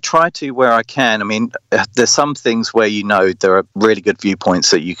 Yeah, I try to where I can. I mean, there's some things where there are really good viewpoints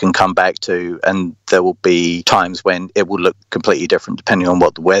that you can come back to, and there will be times when it will look completely different depending on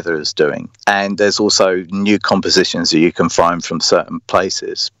what the weather is doing. And there's also new compositions that you can find from certain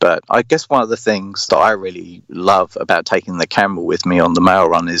places. But I guess one of the things that I really love about taking the camera with me on the mail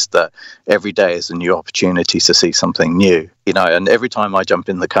run is that every day is a new opportunity to see something new. And every time I jump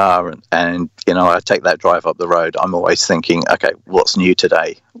in the car and I take that drive up the road, I'm always thinking, okay, what's new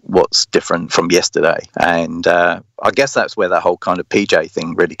today? What's different from yesterday? And I guess that's where that whole kind of PJ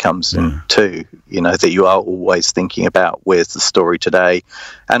thing really comes in too, that you are always thinking about where's the story today,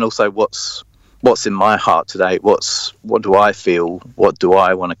 and also what's in my heart today. What do I feel? What do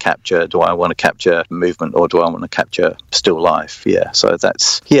I want to capture? Do I want to capture movement, or do I want to capture still life? Yeah, so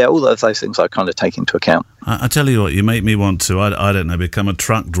that's, all of those things I kind of take into account. I tell you what, you make me want to, I don't know, become a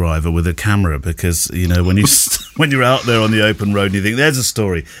truck driver with a camera, because, when you when you're out there on the open road and you think, there's a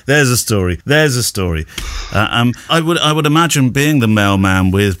story. I would imagine being the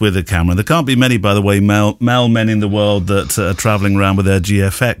mailman with a camera. There can't be many, by the way, mailmen in the world that are travelling around with their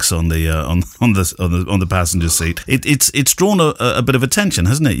GFX on the passenger seat. It's drawn a bit of attention,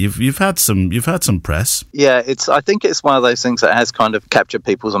 hasn't it? You've had some press. Yeah, I think it's one of those things that has kind of captured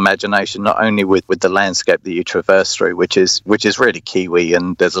people's imagination, not only with the landscape that you traverse through, which is really Kiwi,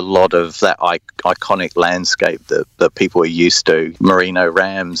 and there's a lot of that iconic landscape that people are used to, merino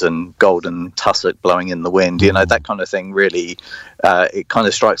rams and golden tussock blowing in the wind, that kind of thing. Really, it kind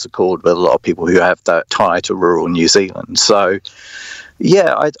of strikes a chord with a lot of people who have that tie to rural New Zealand. So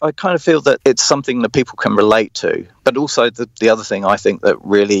yeah, I kind of feel that it's something that people can relate to. But also the other thing I think that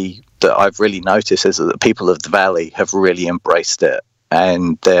I've really noticed is that the people of the Valley have really embraced it,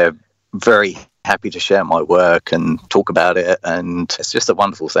 and they're very happy to share my work and talk about it, and it's just a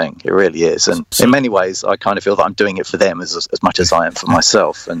wonderful thing. It really is. And in many ways I kind of feel that I'm doing it for them as much as I am for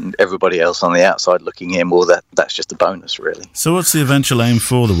myself, and everybody else on the outside looking in, well, that's just a bonus, really. So what's the eventual aim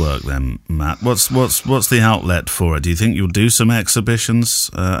for the work then, Matt? What's the outlet for it? Do you think you'll do some exhibitions?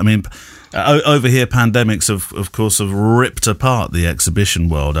 Over here, pandemics of course have ripped apart the exhibition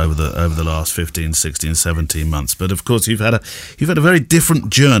world over the last 15, 16, 17 months. But of course, you've had a very different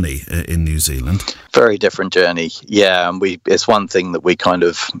journey in New Zealand. Very different journey, yeah. And it's one thing that we kind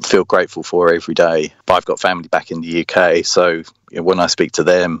of feel grateful for every day. I've got family back in the UK, so when I speak to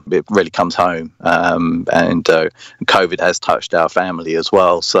them, it really comes home. And COVID has touched our family as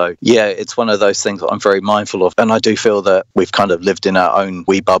well. So, yeah, it's one of those things that I'm very mindful of. And I do feel that we've kind of lived in our own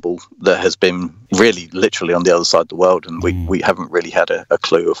wee bubble that has been really literally on the other side of the world. And we haven't really had a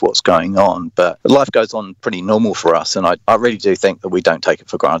clue of what's going on. But life goes on pretty normal for us. And I really do think that we don't take it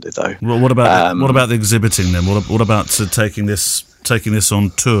for granted, though. Well, what about the exhibiting then? What about taking this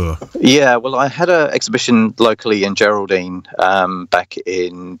on tour? Yeah, well, I had an exhibition locally in Geraldine back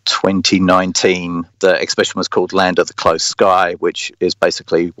in 2019. The exhibition was called Land of the Close Sky, which is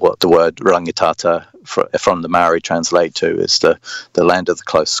basically what the word Rangitata from the Maori translate to is the land of the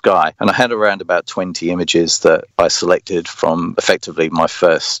close sky. And I had around about 20 images that I selected from effectively my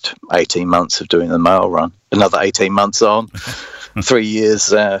first 18 months of doing the mail run. Another 18 months on, 3 years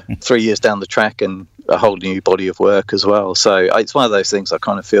down the track, and a whole new body of work as well. So it's one of those things I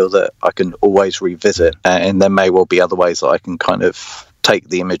kind of feel that I can always revisit, and there may well be other ways that I can kind of take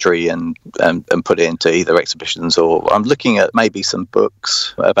the imagery and put it into either exhibitions, or I'm looking at maybe some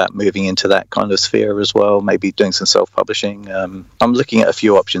books about moving into that kind of sphere as well, maybe doing some self-publishing. I'm looking at a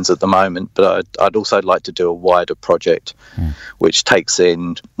few options at the moment, but I'd also like to do a wider project which takes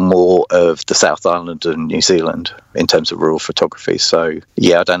in more of the South Island and New Zealand in terms of rural photography. So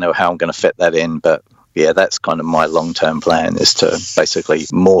yeah, I don't know how I'm going to fit that in, but yeah, that's kind of my long-term plan, is to basically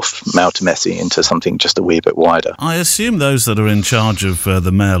morph Maltamessi into something just a wee bit wider. I assume those that are in charge of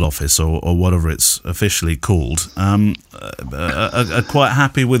the mail office, or whatever it's officially called, are quite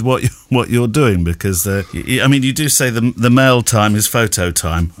happy with what you're doing, because you do say the mail time is photo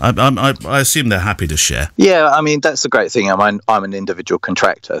time. I assume they're happy to share. Yeah, I mean, that's the great thing. I'm an individual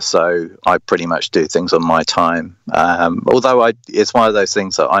contractor, so I pretty much do things on my time. Although it's one of those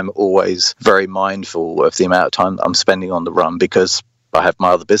things that I'm always very mindful of the amount of time that I'm spending on the run, because I have my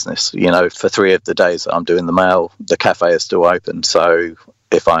other business. For 3 of the days that I'm doing the mail, the cafe is still open. So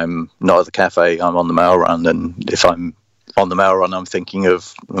if I'm not at the cafe, I'm on the mail run, and if I'm on the mail run, I'm thinking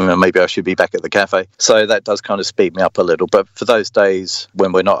of maybe I should be back at the cafe. So that does kind of speed me up a little. But for those days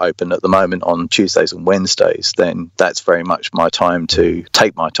when we're not open at the moment, on Tuesdays and Wednesdays, then that's very much my time to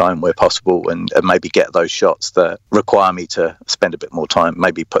take my time where possible, and maybe get those shots that require me to spend a bit more time,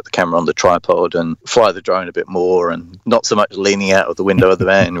 maybe put the camera on the tripod and fly the drone a bit more, and not so much leaning out of the window of the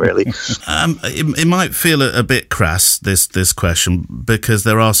van, really. It might feel a bit crass, this question, because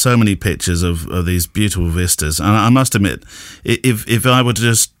there are so many pictures of these beautiful vistas. And I must admit, if I were to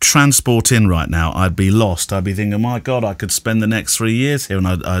just transport in right now, I'd be lost. I'd be thinking, oh my God, I could spend the next 3 years here, and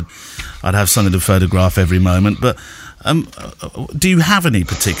I'd have something to photograph every moment. But do you have any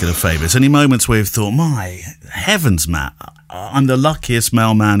particular favourites? Any moments where you've thought, my heavens, Matt, I'm the luckiest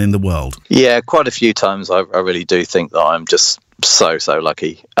mailman in the world? Yeah, quite a few times. I really do think that I'm just so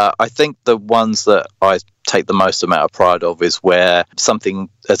lucky. I think the ones that I take the most amount of pride of is where something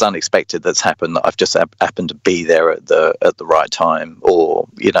as unexpected that's happened, that I've just happened to be there at the right time, or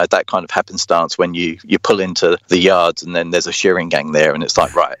that kind of happenstance when you pull into the yards and then there's a shearing gang there, and it's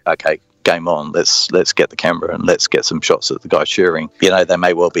like, right, okay, game on, let's get the camera and let's get some shots of the guy shearing. They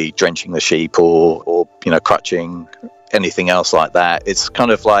may well be drenching the sheep or crutching, anything else like that. It's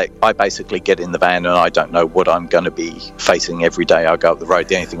kind of like I basically get in the van and I don't know what I'm going to be facing every day I go up the road.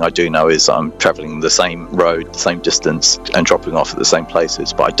 The only thing I do know is I'm travelling the same road, the same distance, and dropping off at the same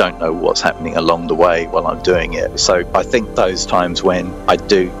places, but I don't know what's happening along the way while I'm doing it. So I think those times when I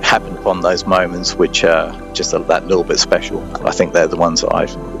do happen upon those moments which are just that little bit special, I think they're the ones that I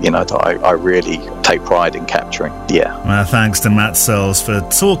really take pride in capturing. Yeah. Well, thanks to Matt Searles for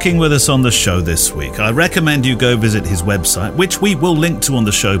talking with us on the show this week. I recommend you go visit his website, which we will link to on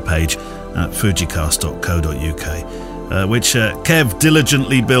the show page at fujicast.co.uk, which Kev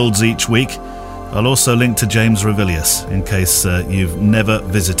diligently builds each week. I'll also link to James Revilius in case you've never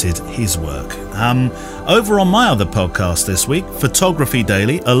visited his work. Over on my other podcast this week, Photography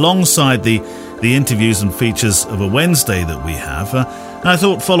Daily, alongside the interviews and features of a Wednesday that we have, I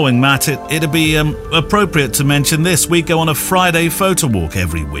thought, following Matt, it'd be appropriate to mention this. We go on a Friday photo walk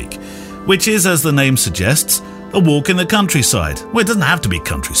every week, which is, as the name suggests, a walk in the countryside. Well, it doesn't have to be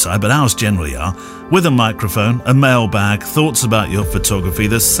countryside, but ours generally are. With a microphone, a mailbag, thoughts about your photography,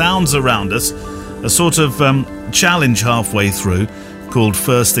 the sounds around us, a sort of challenge halfway through called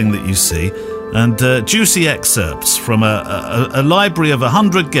First Thing That You See, and juicy excerpts from a library of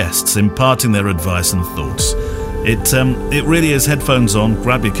 100 guests imparting their advice and thoughts. It really is headphones on,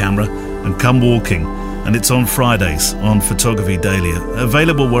 grab your camera, and come walking. And it's on Fridays on Photography Daily,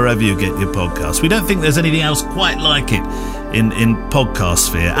 available wherever you get your podcasts. We don't think there's anything else quite like it in podcast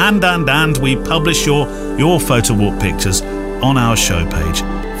sphere. And we publish your photo walk pictures on our show page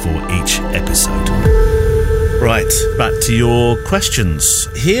for each episode. Right, back to your questions.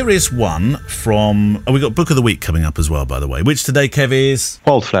 Here is one from... Oh, we got Book of the Week coming up as well, by the way. Which today, Kev, is...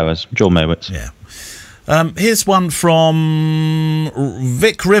 Wildflowers, Joel Mowitz. Yeah. Here's one from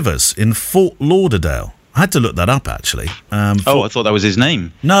Vic Rivers in Fort Lauderdale. I had to look that up, actually. I thought that was his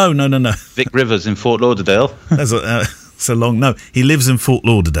name. No. Vic Rivers in Fort Lauderdale. It's a long... No, he lives in Fort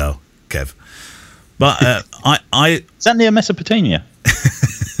Lauderdale, Kev. But Is that near Mesopotamia?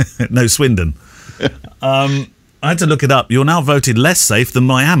 No, Swindon. I had to look it up. You're now voted less safe than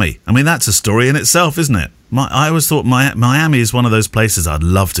Miami. I mean, that's a story in itself, isn't it? I always thought Miami is one of those places I'd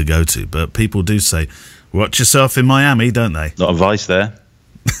love to go to, but people do say, watch yourself in Miami, don't they? Lot of vice there.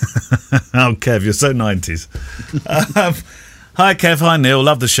 Oh, Kev, you're so 90s. Hi, Kev. Hi, Neil.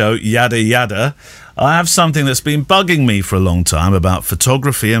 Love the show. Yada, yada. I have something that's been bugging me for a long time about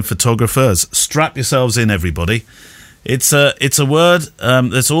photography and photographers. Strap yourselves in, everybody. It's a word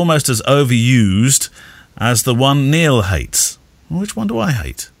that's almost as overused as the one Neil hates. Which one do I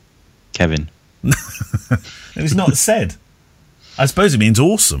hate? Kevin. It's not said. I suppose it means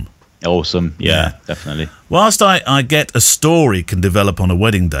awesome. Awesome, yeah, definitely. Whilst I get a story can develop on a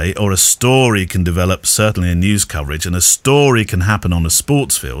wedding day, or a story can develop certainly in news coverage, and a story can happen on a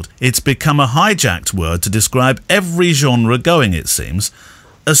sports field, it's become a hijacked word to describe every genre going, it seems.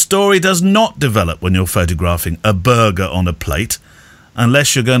 A story does not develop when you're photographing a burger on a plate,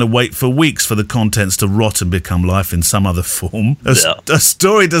 unless you're going to wait for weeks for the contents to rot and become life in some other form. A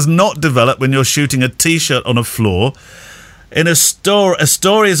story does not develop when you're shooting a T-shirt on a floor. In a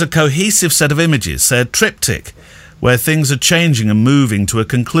story is a cohesive set of images, say a triptych, where things are changing and moving to a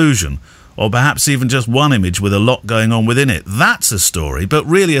conclusion, or perhaps even just one image with a lot going on within it. That's a story, but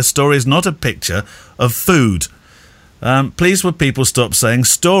really a story is not a picture of food. Please would people stop saying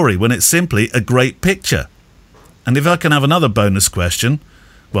story when it's simply a great picture? And if I can have another bonus question,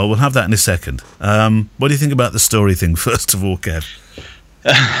 well, we'll have that in a second. What do you think about the story thing, first of all, Kev?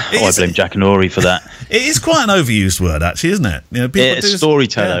 I blame Jack and Ori for that. It is quite an overused word, actually, isn't it? You know, people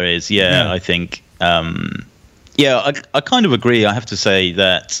storyteller is, I think. I kind of agree. I have to say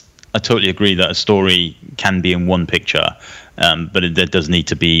that I totally agree that a story can be in one picture, but there does need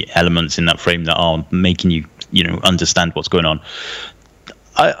to be elements in that frame that are making you, understand what's going on.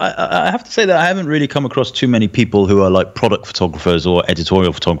 I have to say that I haven't really come across too many people who are like product photographers or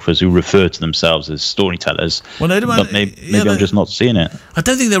editorial photographers who refer to themselves as storytellers. Well, but maybe I'm just not seeing it. I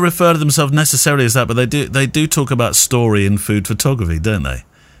don't think they refer to themselves necessarily as that, but they do talk about story in food photography, don't they?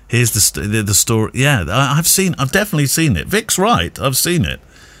 Here's the story. Yeah, I've definitely seen it. Vic's right. I've seen it.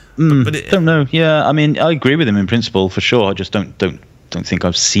 But don't know. Yeah, I mean, I agree with him in principle for sure. I just don't think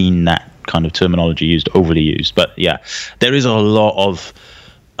I've seen that kind of terminology used, overly used. But yeah, there is a lot of.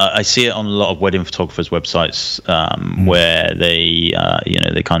 I see it on a lot of wedding photographers' websites where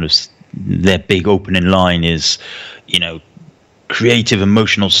they kind of their big opening line is, creative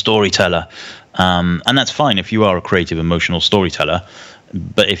emotional storyteller, and that's fine if you are a creative emotional storyteller.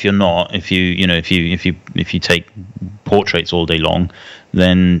 But if you're not, if you take portraits all day long,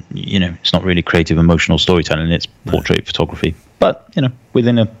 then it's not really creative emotional storytelling. It's portrait photography. But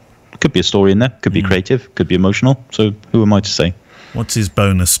could be a story in there, could be creative, could be emotional. So who am I to say? What's his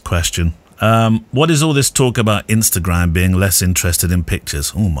bonus question? What is all this talk about Instagram being less interested in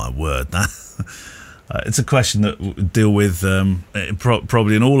pictures? Oh, my word. It's a question that we deal with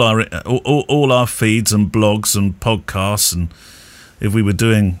probably in all our feeds and blogs and podcasts. And if we were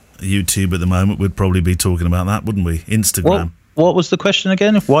doing YouTube at the moment, we'd probably be talking about that, wouldn't we? Instagram. What was the question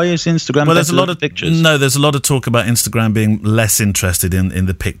again? Why is Instagram there's a lot of pictures? No, there's a lot of talk about Instagram being less interested in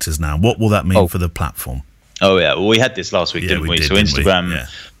the pictures now. What will that mean for the platform? Oh, yeah. Well, we had this last week, didn't we? So Instagram,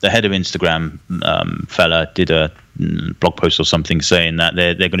 the head of Instagram fella did a blog post or something saying that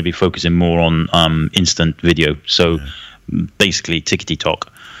they're going to be focusing more on instant video. So basically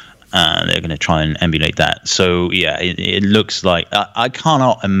tickety-tock. They're going to try and emulate that. So, yeah, it looks like I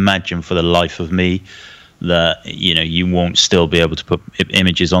cannot imagine for the life of me that, you won't still be able to put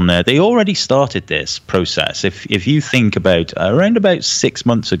images on there. They already started this process. If you think about around about 6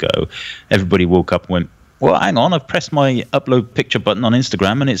 months ago, everybody woke up and went, well, hang on, I've pressed my upload picture button on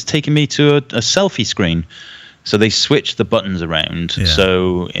Instagram and it's taken me to a selfie screen. So they switched the buttons around. Yeah.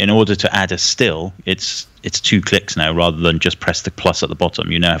 So in order to add a still, it's 2 clicks now rather than just press the plus at the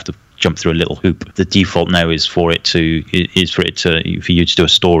bottom. You now have to jump through a little hoop. The default now is for you to do a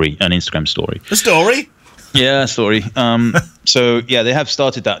story, an Instagram story. A story? Yeah, story. So yeah, they have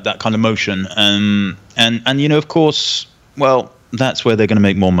started that kind of motion. And of course, well, that's where they're going to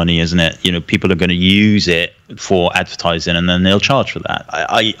make more money, isn't it? You know, people are going to use it for advertising, and then they'll charge for that.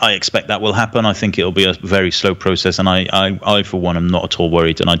 I expect that will happen. I think it'll be a very slow process, and I for one am not at all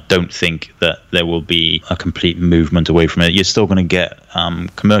worried, and I don't think that there will be a complete movement away from it. You're still going to get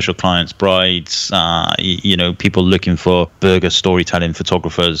commercial clients, brides, you know, people looking for burger storytelling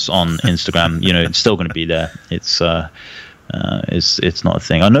photographers on Instagram. You know, it's still going to be there. It's not a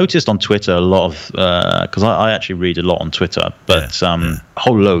thing. I noticed on Twitter a lot of, because I actually read a lot on Twitter, but a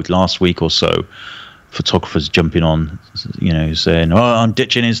whole load last week or so, photographers jumping on, you know, saying, "Oh, I'm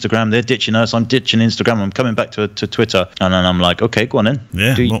ditching Instagram. They're ditching us. I'm ditching Instagram. I'm coming back to Twitter." And then I'm like, "Okay, go on then.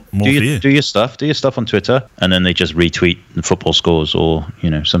 Yeah, do your stuff. Do your stuff on Twitter." And then they just retweet the football scores or, you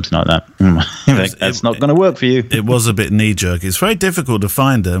know, something like that. Like, that's not going to work for you. It was a bit knee jerk. It's very difficult to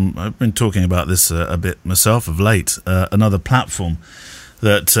find. I've been talking about this a bit myself of late. Another platform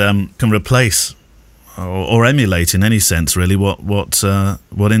that can replace or emulate in any sense really what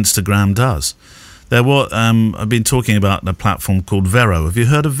Instagram does. I've been talking about a platform called Vero. Have you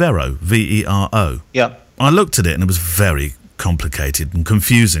heard of Vero? Vero. Yeah. I looked at it and it was very complicated and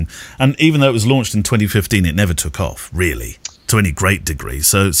confusing. And even though it was launched in 2015, it never took off, really, to any great degree.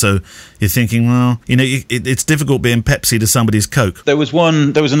 So you're thinking, well, you know, it's difficult being Pepsi to somebody's Coke. There was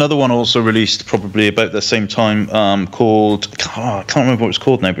another one also released probably about the same time called, I can't remember what it was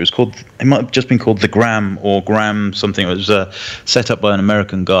called now, but it might have just been called The Gram or Gram something. It was set up by an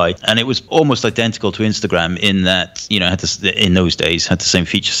American guy, and it was almost identical to Instagram in that, you know, in those days had the same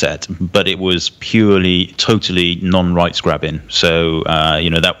feature set, but it was totally non-rights grabbing. So, you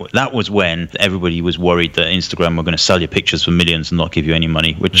know, that was when everybody was worried that Instagram were going to sell you pictures for millions and not give you any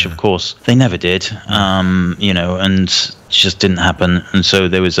money, which of course they never did, you know, and it just didn't happen. And so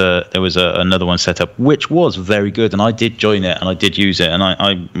there was another one set up which was very good, and I did join it and I did use it, and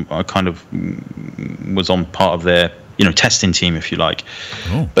I kind of was on part of their, you know, testing team, if you like.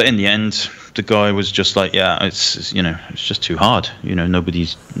 But in the end, the guy was just like, yeah, it's just too hard. You know,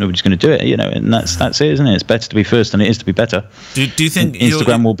 nobody's going to do it. You know, and that's it, isn't it? It's better to be first than it is to be better. Do you think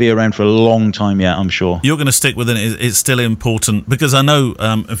Instagram will be around for a long time? Yeah, I'm sure. You're going to stick with it. It's still important because I know.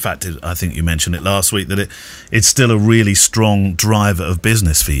 In fact, I think you mentioned it last week that it's still a really strong driver of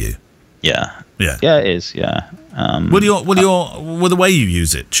business for you. Yeah. Yeah. Yeah, it is. Yeah. Will the way you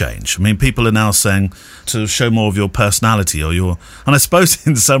use it change? I mean, people are now saying to show more of your personality and I suppose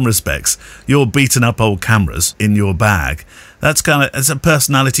in some respects, your beaten up old cameras in your bag. It's a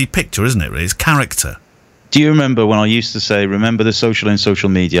personality picture, isn't it? Really, it's character. Do you remember when I used to say, "Remember the social in social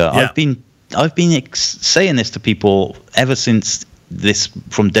media"? Yeah. I've been saying this to people ever since this,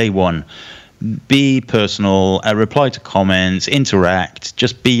 from day one. Be personal, reply to comments, interact,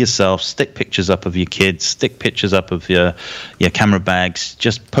 just be yourself, stick pictures up of your kids, stick pictures up of your camera bags,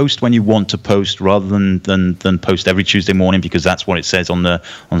 just post when you want to post rather than post every Tuesday morning because that's what it says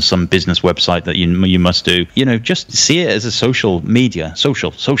on some business website that you must do. You know, just see it as a social media,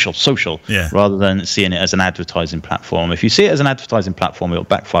 social, rather than seeing it as an advertising platform. If you see it as an advertising platform, it'll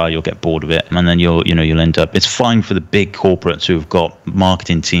backfire, you'll get bored of it, and then you'll end up, it's fine for the big corporates who've got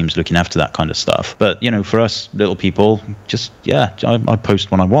marketing teams looking after that kind of stuff, but you know, for us little people, just I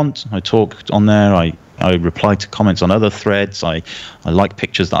post when I want, I talk on there, I reply to comments on other threads, I like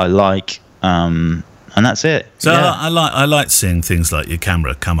pictures that I like, and that's it. So I like seeing things like your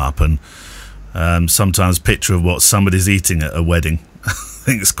camera come up and sometimes picture of what somebody's eating at a wedding. I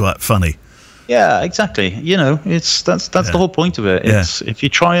think it's quite funny. Yeah, exactly. You know, that's the whole point of it. It's if you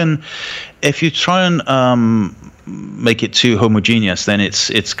try and make it too homogeneous, then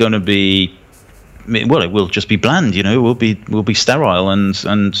it's going to be, well, it will just be bland. You know, we'll be sterile, and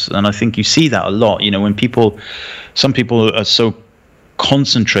I think you see that a lot. You know, when some people are so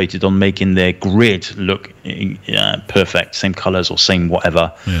concentrated on making their grid look perfect, same colors or same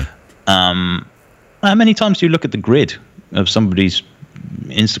whatever. Yeah. How many times do you look at the grid of somebody's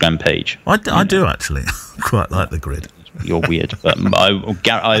Instagram page? I do actually. Quite like the grid. You're weird, but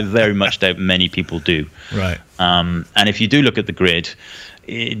I very much doubt many people do. Right. And if you do look at the grid,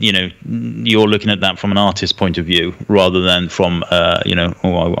 you know, you're looking at that from an artist's point of view rather than from, you know,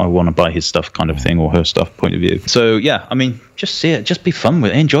 I want to buy his stuff kind of thing or her stuff point of view. So, yeah, I mean, just see it. Just be fun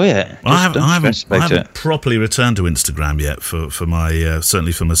with it. Enjoy it. I haven't properly returned to Instagram yet for my,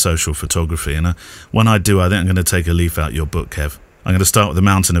 certainly for my social photography. And when I do, I think I'm going to take a leaf out your book, Kev. I'm going to start with the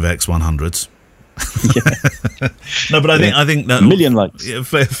mountain of X100s. No, but I think that, a million likes.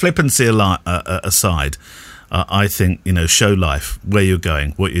 Flippancy aside, I think, you know, show life, where you're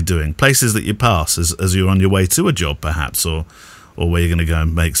going, what you're doing, places that you pass as you're on your way to a job, perhaps, or or where you're going to go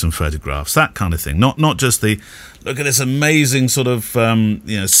and make some photographs, that kind of thing. Not just the look at this amazing sort of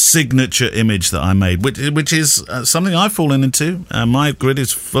signature image that I made, which is something I've fallen into. My grid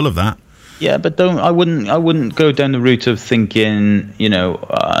is full of that. Yeah, but I wouldn't go down the route of thinking,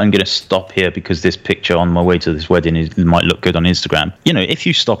 I'm going to stop here because this picture on my way to this wedding might look good on Instagram. If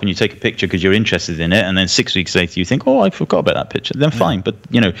you stop and you take a picture because you're interested in it, and then 6 weeks later you think, oh, I forgot about that picture, then fine. But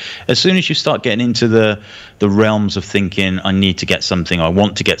as soon as you start getting into the realms of thinking, I need to get something, I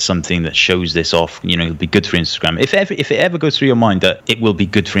want to get something that shows this off, it'll be good for Instagram. If it ever goes through your mind that it will be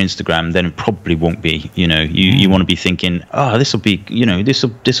good for Instagram, then it probably won't be. You want to be thinking, oh, this will be,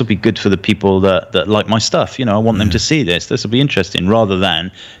 this will be good for the people that like my stuff. I want them to see this. This will be interesting, rather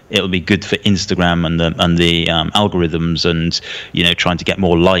than it'll be good for Instagram and the algorithms and trying to get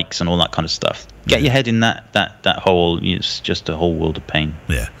more likes and all that kind of stuff. Get your head in that hole. It's just a whole world of pain.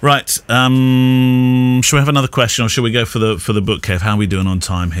 Yeah. Right. Shall we have another question, or shall we go for the book, Kev? How are we doing on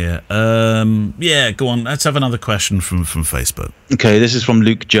time here? Yeah, go on. Let's have another question from Facebook. Okay, this is from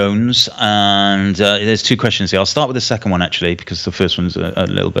Luke Jones, and there's 2 questions here. I'll start with the second one actually, because the first one's a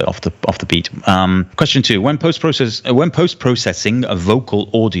little bit off the beat. Question 2: When post processing a vocal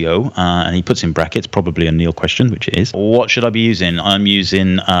audio, and he puts in brackets, probably a Neil question, which it is. What should I be using? I'm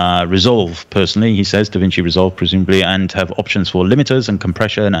using Resolve personally. He says DaVinci Resolve presumably, and have options for limiters and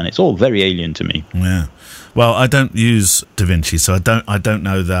compression, and it's all very alien to me. Yeah. Well, I don't use DaVinci, so I don't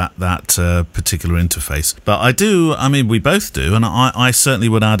know that particular interface. But I do. I mean, we both do, and I certainly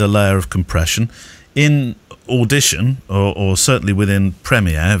would add a layer of compression in Audition, or certainly within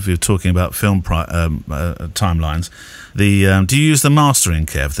Premiere. If you're talking about film timelines, do you use the mastering,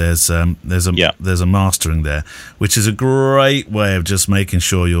 Kev? There's a mastering there, which is a great way of just making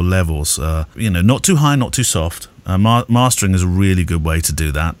sure your levels are not too high, not too soft. Mastering is a really good way to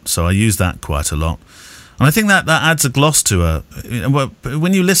do that, so I use that quite a lot. And I think that adds a gloss to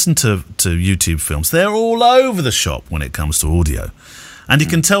when you listen to YouTube films, they're all over the shop when it comes to audio. And you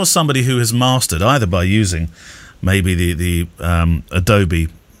can tell somebody who has mastered either by using maybe the Adobe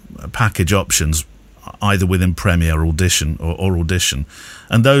package options, either within Premiere, Audition, or Audition,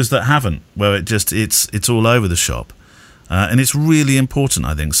 and those that haven't, where it's all over the shop. And it's really important,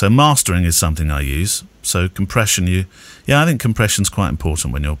 I think. So mastering is something I use. So compression, I think compression's quite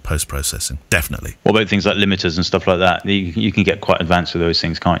important when you're post-processing, definitely. What about things like limiters and stuff like that? You can get quite advanced with those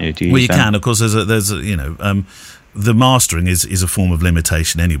things, can't you? Well, you can. Of course, there's the mastering is a form of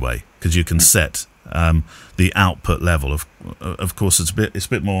limitation anyway, because you can set the output level. Of course, it's a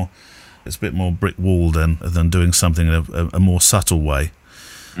bit more brick wall than doing something in a more subtle way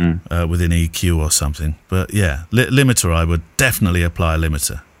within EQ or something. But yeah, limiter, I would definitely apply a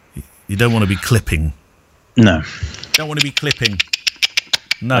limiter. You don't want to be clipping. No. Don't want to be clipping.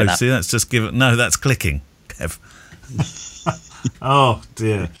 No, see, that's just that's clicking, Kev. Oh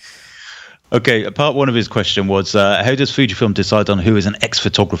dear. Okay, part 1 of his question was, how does Fujifilm decide on who is an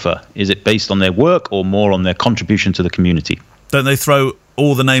ex-photographer? Is it based on their work or more on their contribution to the community? Don't they throw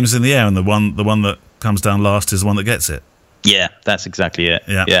all the names in the air, and the one that comes down last is the one that gets it? Yeah, that's exactly it.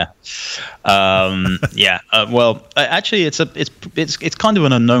 Yeah. Well, actually, it's kind of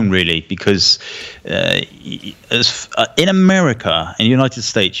an unknown, really, because in America, in the United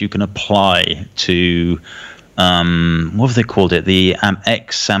States, you can apply to what have they called it? The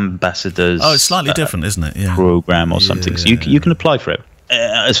ex-ambassadors. Oh, it's slightly different, isn't it? Yeah. Program or something. So you can apply for it.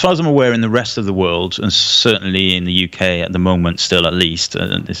 As far as I'm aware, in the rest of the world, and certainly in the UK at the moment, still at least,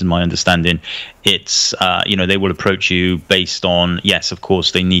 this is my understanding, it's they will approach you based on, yes, of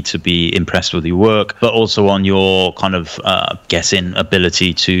course, they need to be impressed with your work, but also on your kind of guessing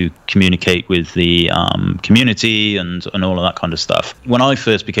ability to communicate with the community and all of that kind of stuff. When I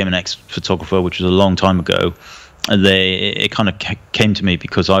first became an ex-photographer, which was a long time ago, it kind of came to me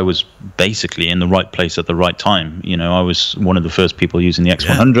because I was basically in the right place at the right time. I was one of the first people using the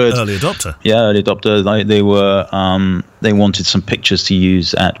X100. Early adopter. Yeah, early adopter. They wanted some pictures to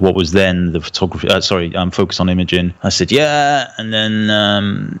use at what was then the photography. Focus on Imaging. I said yeah, and then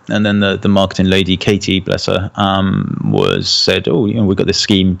the marketing lady, Katie, bless her, said, oh, we've got this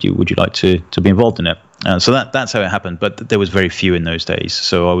scheme. Would you like to be involved in it? So that's how it happened, but there was very few in those days,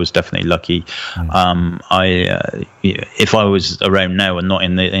 so I was definitely lucky. If I was around now and not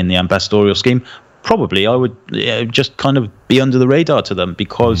in the ambassadorial scheme, probably I would just kind of be under the radar to them,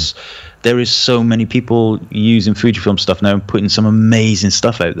 because there is so many people using Fujifilm stuff now and putting some amazing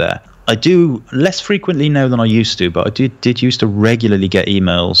stuff out there. I do less frequently now than I used to, but I did used to regularly get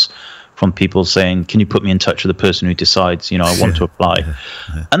emails from people saying, can you put me in touch with the person who decides, I want to apply.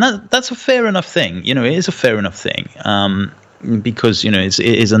 And that's a fair enough thing. It is a fair enough thing, because, it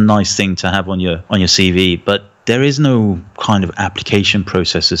is a nice thing to have on your CV. But there is no kind of application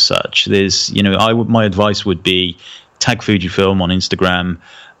process as such. There's, my advice would be tag Fujifilm on Instagram.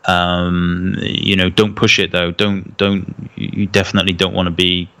 Don't push it though. You definitely don't want to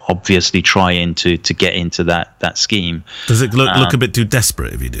be obviously trying to get into that scheme. Does it look a bit too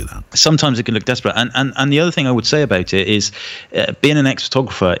desperate if you do that? Sometimes it can look desperate. And the other thing I would say about it is being an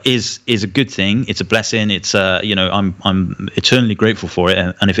ex-photographer is a good thing. It's a blessing. It's I'm eternally grateful for it.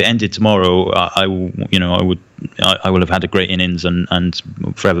 And if it ended tomorrow, I will have had a great innings and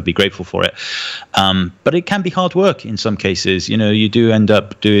forever be grateful for it. But it can be hard work in some cases. You do end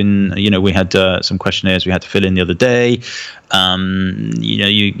up doing, we had some questionnaires we had to fill in the other day.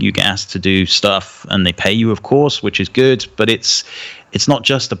 You get asked to do stuff and they pay you, of course, which is good, but it's not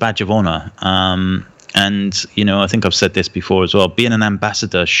just a badge of honor. And I think I've said this before as well, being an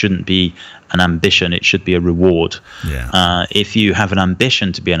ambassador shouldn't be an ambition, it should be a reward. If you have an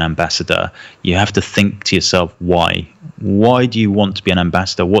ambition to be an ambassador, you have to think to yourself, why do you want to be an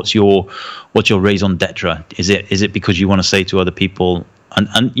ambassador? What's your raison d'etre? Is it because you want to say to other people,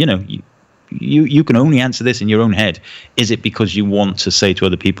 and you can only answer this in your own head. Is it because you want to say to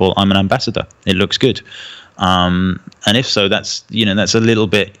other people, I'm an ambassador, it looks good? And if so, that's a little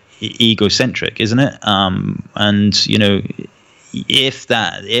bit egocentric, isn't it?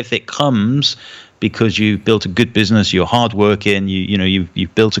 If it comes because you've built a good business, you're hardworking,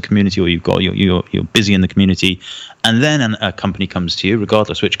 you've built a community, or you're busy in the community, and then a company comes to you,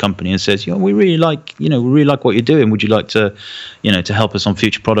 regardless which company, and says, we really like what you're doing. Would you like to, to help us on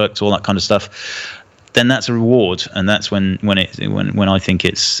future products, all that kind of stuff? Then that's a reward, and that's when I think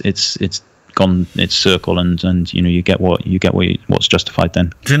it's gone its circle, and you get what's justified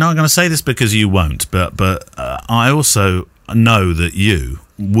then. Do you know, I'm going to say this because you won't, but I also know that you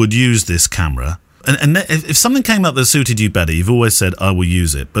would use this camera, and if something came up that suited you better, you've always said, I will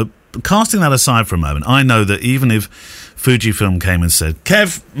use it. But casting that aside for a moment, I know that even if Fujifilm came and said,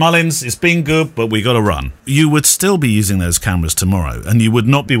 Kev Mullins, it's been good, but we got to run, you would still be using those cameras tomorrow, and you would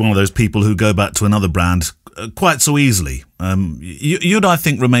not be one of those people who go back to another brand quite so easily. You'd, I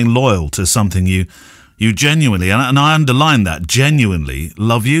think, remain loyal to something you genuinely, and I underline that, genuinely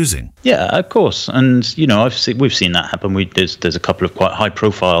love using. Yeah, of course. And we've seen that happen. There's a couple of quite high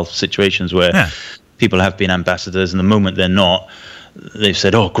profile situations where people have been ambassadors, and the moment they're not, they've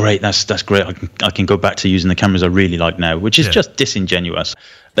said, oh great, that's great, I can go back to using the cameras I really like now, which is just disingenuous.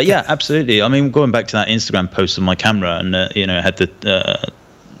 But yeah, absolutely. I mean, going back to that Instagram post of my camera, and I had the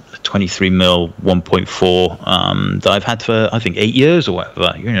 23mm 1.4 that I've had for, I think, 8 years or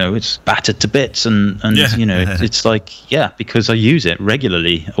whatever. It's battered to bits, and it's like, because I use it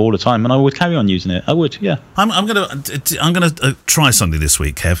regularly all the time, and I would carry on using it. I would, yeah. I'm gonna try something this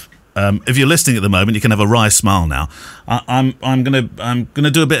week, Kev. If you're listening at the moment, you can have a wry smile now. I'm gonna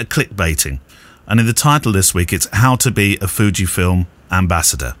do a bit of clickbaiting, and in the title this week, it's How to Be a Fujifilm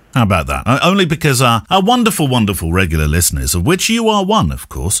Ambassador. How about that? Only because our wonderful, wonderful regular listeners, of which you are one, of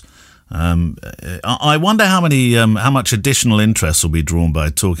course, I wonder how much additional interest will be drawn by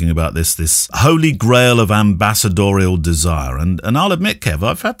talking about this holy grail of ambassadorial desire. And I'll admit, Kev,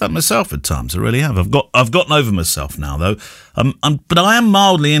 I've had that myself at times. I really have. I've gotten over myself now, though. But I am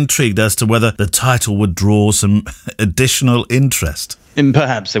mildly intrigued as to whether the title would draw some additional interest. And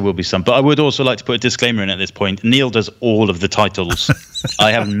perhaps there will be some, but I would also like to put a disclaimer in at this point. Neil does all of the titles.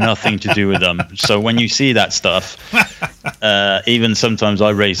 I have nothing to do with them. So when you see that stuff, even sometimes I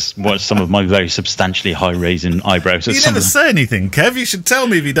raise some of my very substantially high-raising eyebrows. You never say anything, Kev. You should tell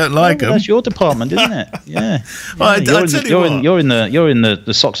me if you don't like them. That's your department, isn't it? Yeah. Well, you're in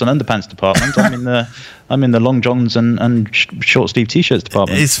the socks and underpants department. I'm in the long johns and short sleeve t-shirts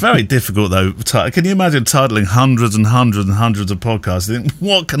department. It's very difficult, though. Can you imagine titling hundreds and hundreds and hundreds of podcasts? You think,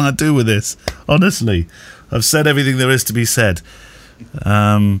 what can I do with this? Honestly, I've said everything there is to be said.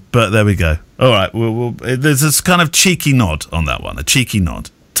 But there we go. All right, there's this kind of cheeky nod on that one, a cheeky nod.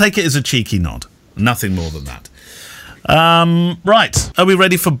 Take it as a cheeky nod. Nothing more than that. Right, are we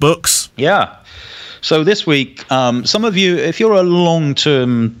ready for books? Yeah. So this week, some of you, if you're a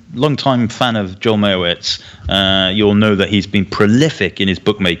long-time fan of Joel Meyerowitz, you'll know that he's been prolific in his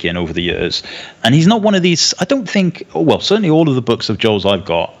bookmaking over the years. And he's not one of these, I don't think, certainly all of the books of Joel's I've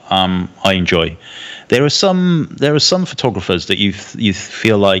got, I enjoy. There are some photographers that you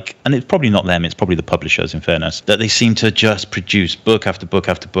feel like, and it's probably not them, it's probably the publishers, in fairness, that they seem to just produce book after book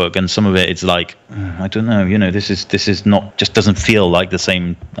after book, and some of it's like, I don't know, this is not, just doesn't feel like the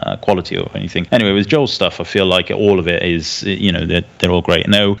same quality or anything. Anyway, with Joel's stuff, I feel like all of it is, they're all great.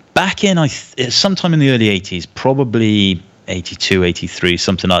 Now, back in sometime in the early 80s, probably 82, 83,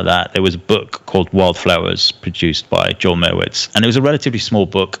 something like that. There was a book called Wildflowers produced by Joel Meyerowitz, and it was a relatively small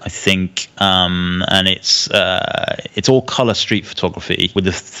book, I think, and it's all color street photography with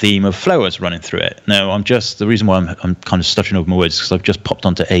the theme of flowers running through it. Now, the reason why I'm kind of stuttering over my words is because I've just popped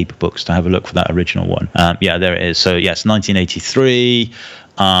onto Abe Books to have a look for that original one. Yeah, there it is. So yes, 1983.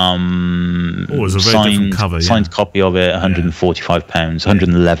 It was a very different cover. Signed copy of it, £145,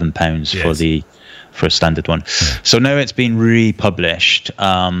 £111 for a standard one. Yeah. So now it's been republished,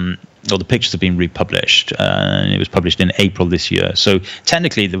 or the pictures have been republished, and it was published in April this year. So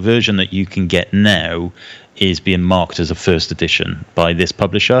technically, the version that you can get now is being marked as a first edition by this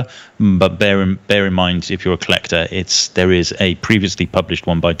publisher. But bear in mind, if you're a collector, there is a previously published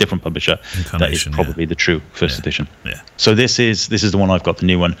one by a different publisher that is probably the true first edition. Yeah. So this is the one I've got, the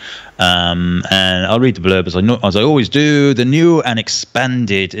new one, and I'll read the blurb as I always do. The new and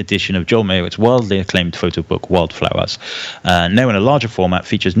expanded edition of Joel Meyerowitz's wildly acclaimed photo book Wildflowers, now in a larger format,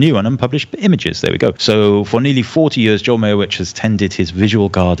 features new and unpublished images. There we go. So for nearly 40 years, Joel Meyerowitz has tended his visual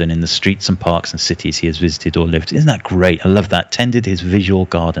garden in the streets and parks and cities he has visited or lived. Isn't that great? I love that. Tended his visual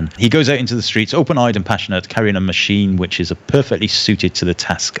garden. He goes out into the streets, open-eyed and passionate, carrying a machine which is perfectly suited to the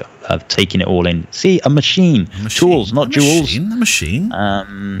task of taking it all in. See, a machine. Tools, not jewels. A machine?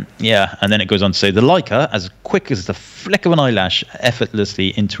 Yeah, and then it goes on to say, the Leica, as quick as the flick of an eyelash, effortlessly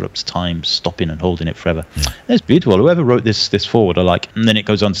interrupts time, stopping and holding it forever. Yeah. That's beautiful. Whoever wrote this forward, I like. And then it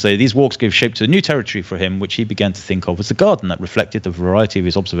goes on to say, these walks gave shape to a new territory for him, which he began to think of as the garden that reflected the variety of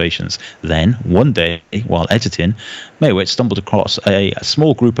his observations. Then, one day, while editing, Meyerowitz stumbled across a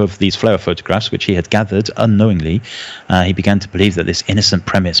small group of these flower photographs, which he had gathered unknowingly. He began to believe that this innocent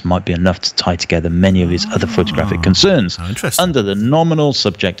premise might be enough to tie together many of his other photographic concerns under the nominal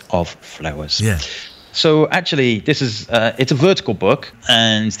subject of flowers. Yeah. So actually, this is it's a vertical book,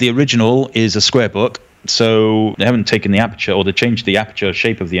 and the original is a square book. So they haven't taken the aperture, or they changed the aperture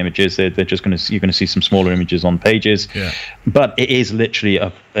shape of the images. They're just you're going to see some smaller images on pages. Yeah. But it is literally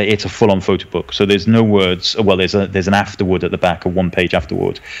it's a full-on photo book. So there's no words. Well, there's an afterword at the back, a one-page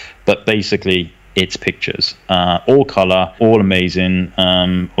afterword, but basically it's pictures, all color, all amazing.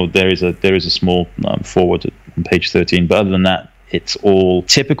 Or there is a small forward on page 13, but other than that, it's all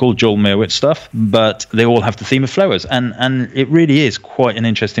typical Joel Meyerowitz stuff, but they all have the theme of flowers. And it really is quite an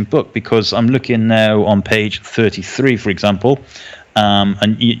interesting book, because I'm looking now on page 33, for example.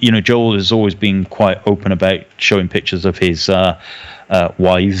 And, Joel has always been quite open about showing pictures of his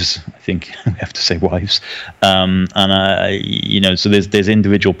wives. I think we have to say wives. So there's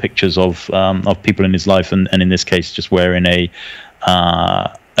individual pictures of people in his life, and in this case, just wearing a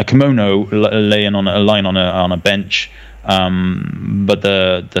kimono, lying on a bench. But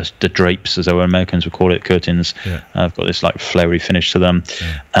the drapes, as our Americans would call it, curtains, have got this like flowery finish to them.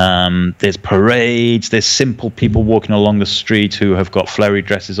 There's parades, there's simple people walking along the street who have got flowery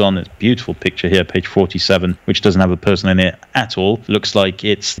dresses on. There's a beautiful picture here, page 47, which doesn't have a person in it at all. Looks like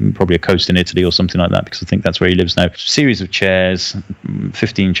it's probably a coast in Italy or something like that, because I think that's where he lives now. Series of chairs,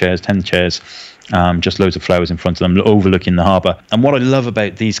 15 chairs, 10 chairs. Just loads of flowers in front of them, overlooking the harbour. And what I love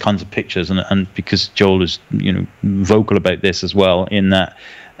about these kinds of pictures, and because Joel is vocal about this as well, in that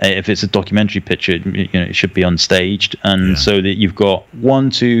if it's a documentary picture, it should be unstaged, and so that you've got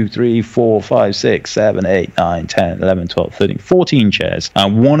 1, 2, 3, 4, 5, 6, 7, 8, 9, 10, 11, 12, 13, 14 chairs,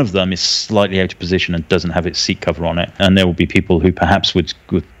 and one of them is slightly out of position and doesn't have its seat cover on it, and there will be people who perhaps would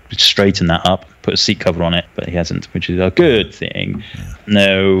straighten that up, put a seat cover on it, but he hasn't, which is a good thing.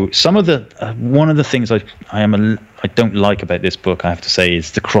 Now, some of the one of the things I don't like about this book, I have to say,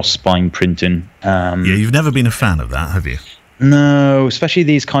 is the cross spine printing. You've never been a fan of that, have you? No, especially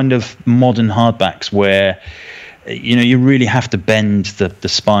these kind of modern hardbacks where you really have to bend the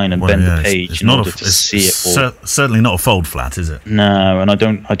spine and bend the page in order to see it all. Certainly not a fold flat, is it? No, and I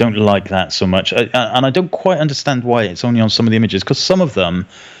don't like that so much, and I don't quite understand why it's only on some of the images, because some of them,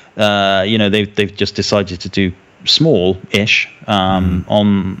 they've just decided to do small-ish on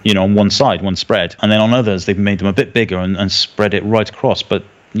one side, one spread, and then on others they've made them a bit bigger and spread it right across, but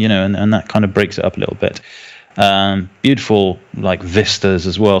and that kind of breaks it up a little bit. Beautiful like vistas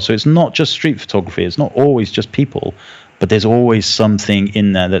as well, so it's not just street photography, it's not always just people, but there's always something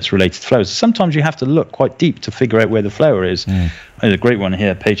in there that's related to flowers. Sometimes you have to look quite deep to figure out where the flower is. There's a great one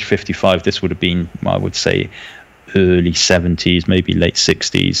here, page 55. This would have been, I would say, early 70s, maybe late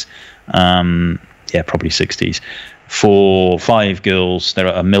 60s, probably 60s, for 5 girls. They're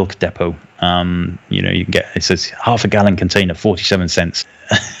at a milk depot, You can get, it says half a gallon container, 47 cents.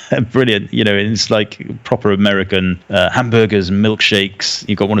 Brilliant. It's like proper American hamburgers and milkshakes.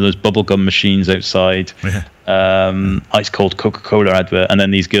 You've got one of those bubblegum machines outside. Ice cold Coca-Cola advert, and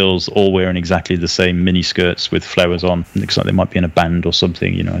then these girls all wearing exactly the same mini skirts with flowers on. It looks like they might be in a band or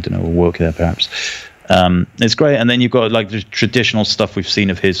something, I don't know, or work there perhaps. It's great. And then you've got like the traditional stuff we've seen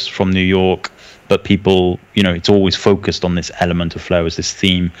of his from New York, but people, it's always focused on this element of flowers, this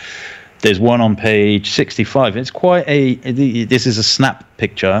theme. There's one on page 65. It's quite this is a snap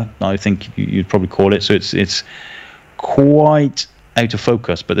picture, I think you'd probably call it. So it's quite out of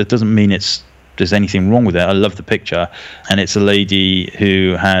focus, but that doesn't mean there's anything wrong with it. I love the picture. And it's a lady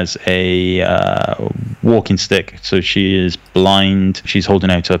who has a walking stick. So she is blind. She's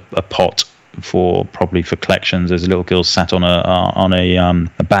holding out a pot probably for collections. There's a little girl sat on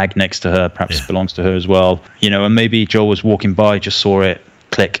a bag next to her, perhaps belongs to her as well. And maybe Joel was walking by, just saw it,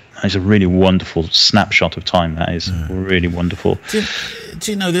 click. It's a really wonderful snapshot of time. That is really wonderful.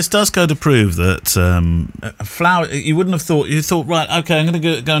 Do you know, this does go to prove that flower. You wouldn't have thought. You thought, right, okay, I'm going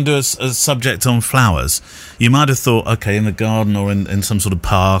to go and do a subject on flowers. You might have thought, okay, in the garden or in some sort of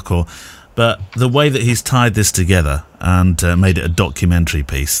park, but the way that he's tied this together and made it a documentary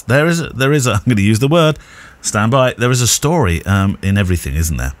piece, there is. I'm going to use the word. Stand by. There is a story in everything,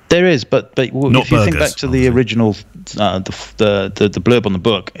 isn't there? There is, but if you think back to the original, the blurb on the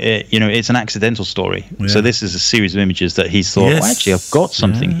book, it's an accidental story. Yeah. So this is a series of images that he thought, actually, I've got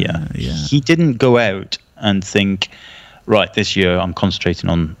something here. Yeah. He didn't go out and think, right, this year I'm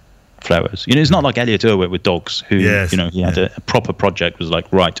concentrating on flowers. It's not like Elliot Erwitt with dogs, who he had a proper project. Was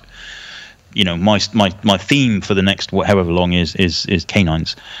like, right, my theme for the next however long is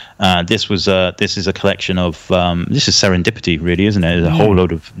canines. This is a collection of this is serendipity, really, isn't it? There's a whole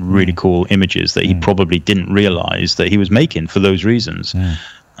load of really cool images that he probably didn't realize that he was making for those reasons.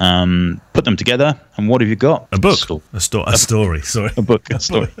 Put them together, and what have you got? A book, a story. Sorry, a book, a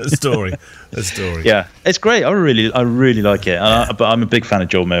story, a story. Yeah, it's great. I really like it. But I'm a big fan of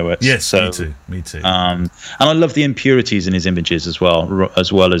Joel Meyerowitz. Yes, so, me too. And I love the impurities in his images as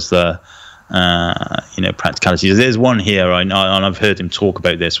well as the practicalities. There's one here, and I've heard him talk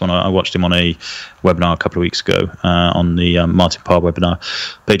about this when I watched him on a webinar a couple of weeks ago, on the Martin Parr webinar,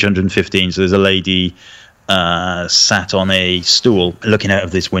 page 115. So there's a lady sat on a stool looking out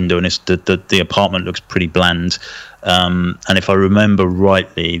of this window, and the apartment looks pretty bland. And if I remember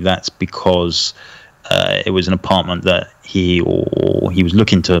rightly, that's because it was an apartment that he was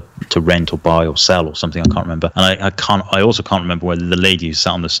looking to rent or buy or sell or something. I can't remember, and I also can't remember whether the lady who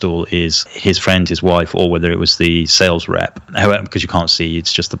sat on the stool is his friend, his wife, or whether it was the sales rep. However, because you can't see,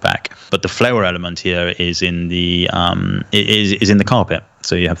 it's just the back. But the flower element here is in the is in the carpet.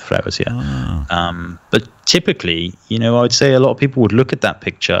 So you have the flowers here. But typically, I'd say a lot of people would look at that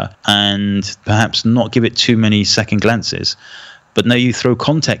picture and perhaps not give it too many second glances. But now you throw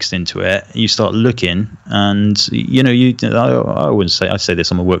context into it, you start looking, and I wouldn't say, I say this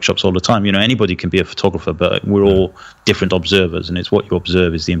on my workshops all the time. Anybody can be a photographer, but we're all different observers, and it's what you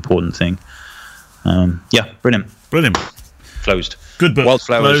observe is the important thing. Brilliant. Closed. Good book.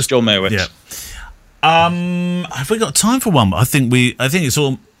 Wildflowers, Joel Meyerowitz. Yeah. Have we got time for one? I think it's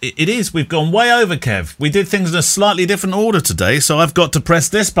all. It is. We've gone way over, Kev. We did things in a slightly different order today, so I've got to press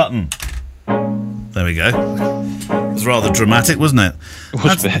this button. There we go. It was rather dramatic, wasn't it?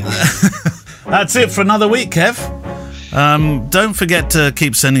 That's it for another week, Kev. Don't forget to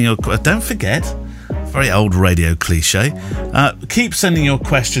keep sending your... Don't forget. Very old radio cliche. Keep sending your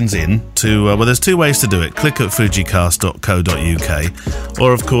questions in to... there's two ways to do it. Click at fujicast.co.uk,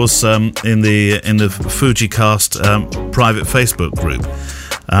 or, of course, in the Fujicast private Facebook group.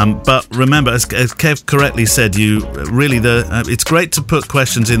 But remember, as Kev correctly said, it's great to put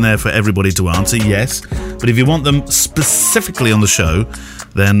questions in there for everybody to answer, yes. But if you want them specifically on the show,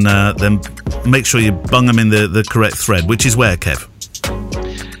 then make sure you bung them in the correct thread, which is where, Kev?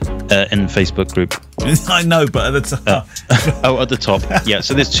 In the Facebook group. I know, but at the top. At the top. Yeah,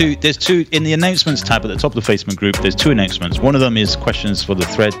 so there's two in the announcements tab at the top of the Facebook group. There's two announcements. One of them is questions for the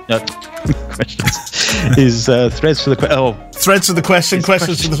thread. Threads for the threads for the question.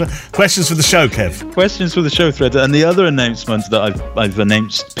 Questions for the show, Kev. Questions for the show thread. And the other announcement that I've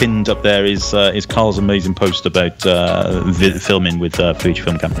announced pinned up there is Carl's amazing post about filming with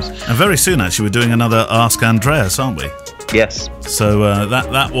Fujifilm cameras. And very soon, actually, we're doing another Ask Andreas, aren't we? Yes. So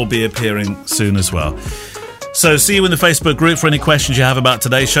that will be appearing soon as well. So see you in the Facebook group for any questions you have about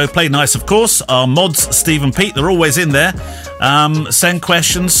today's show. Play nice, of course. Our mods, Steve and Pete, they're always in there. Send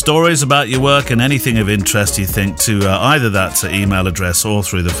questions, stories about your work and anything of interest you think to either that email address or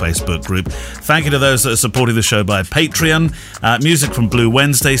through the Facebook group. Thank you to those that are supporting the show by Patreon. Music from Blue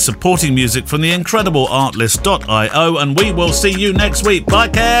Wednesday, supporting music from the incredible artlist.io, and we will see you next week. Bye,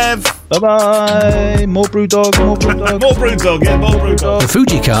 Kev. Bye-bye. More Brewdog, more Brewdog. More Brewdog, yeah, more Brewdog. The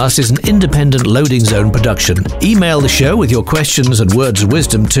FujiCast is an independent Loading Zone production. Email the show with your questions and words of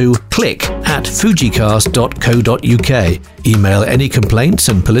wisdom to click@fujicast.co.uk. Email any complaints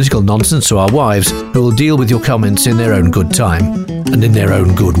and political nonsense to our wives, who will deal with your comments in their own good time and in their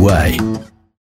own good way.